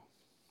email.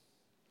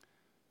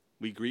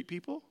 We greet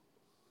people.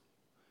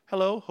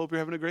 Hello, hope you're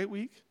having a great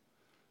week.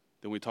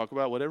 Then we talk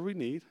about whatever we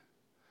need.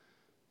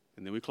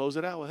 And then we close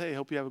it out with, hey,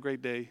 hope you have a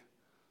great day.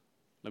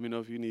 Let me know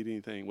if you need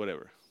anything,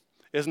 whatever.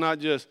 It's not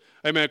just,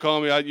 hey, man, call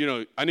me. I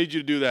need you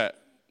to do that.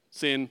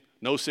 Send,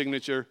 no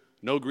signature,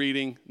 no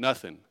greeting,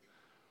 nothing.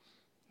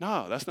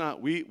 No, that's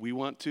not. We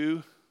want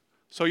to.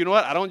 So you know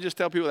what? I don't just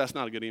tell people that's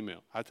not a good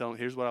email. I tell them,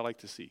 here's what I like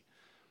to see.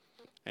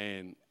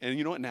 And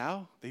you know what?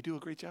 Now they do a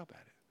great job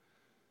at it.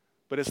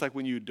 But it's like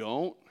when you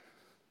don't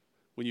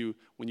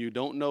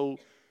know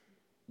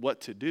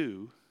what to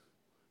do,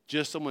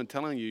 just someone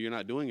telling you you're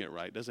not doing it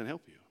right doesn't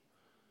help you.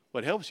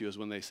 What helps you is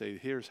when they say,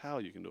 here's how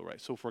you can do it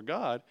right. So for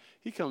God,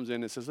 he comes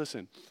in and says,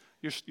 listen,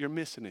 you're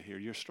missing it here.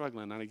 You're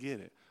struggling, and I get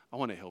it. I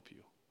want to help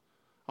you.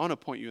 I want to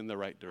point you in the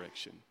right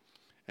direction.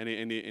 And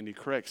he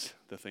corrects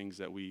the things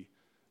that we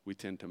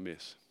tend to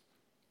miss.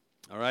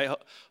 All right?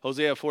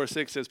 Hosea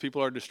 4:6 says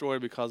people are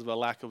destroyed because of a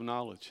lack of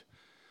knowledge.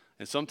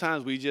 And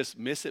sometimes we just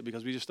miss it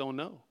because we just don't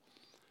know.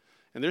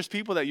 And there's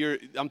people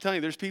I'm telling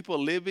you, there's people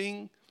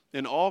living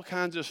in all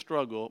kinds of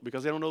struggle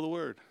because they don't know the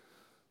word.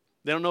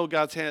 They don't know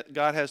God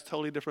has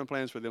totally different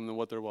plans for them than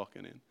what they're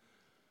walking in.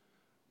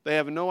 They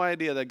have no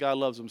idea that God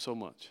loves them so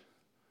much.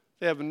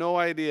 They have no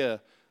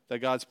idea that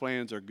God's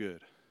plans are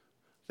good.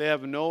 They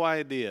have no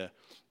idea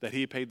that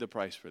he paid the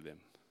price for them,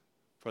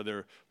 for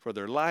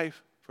their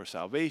life, for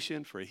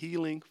salvation, for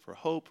healing, for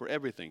hope, for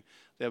everything.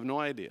 They have no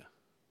idea.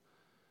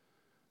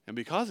 And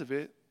because of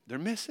it, they're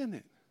missing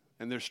it,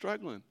 and they're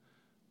struggling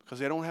because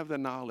they don't have the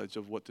knowledge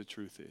of what the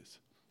truth is.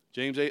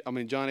 John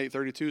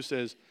 8:32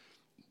 says,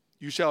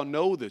 you shall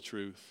know the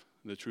truth,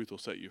 and the truth will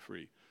set you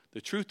free.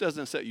 The truth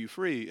doesn't set you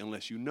free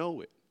unless you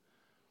know it.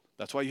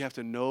 That's why you have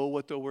to know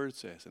what the word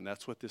says, and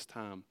that's what this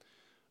time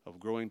of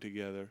growing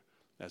together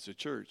as a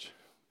church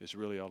is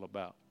really all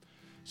about.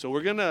 So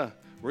we're gonna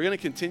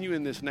continue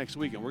in this next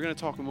week, and we're gonna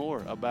talk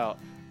more about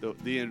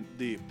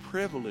the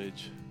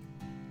privilege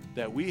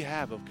that we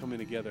have of coming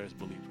together as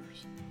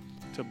believers,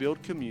 to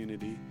build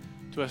community,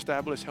 to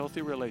establish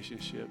healthy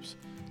relationships,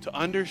 to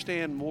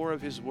understand more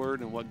of his word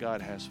and what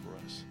God has for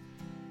us.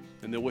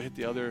 And then we'll hit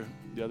the other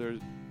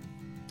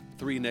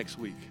 3 next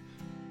week.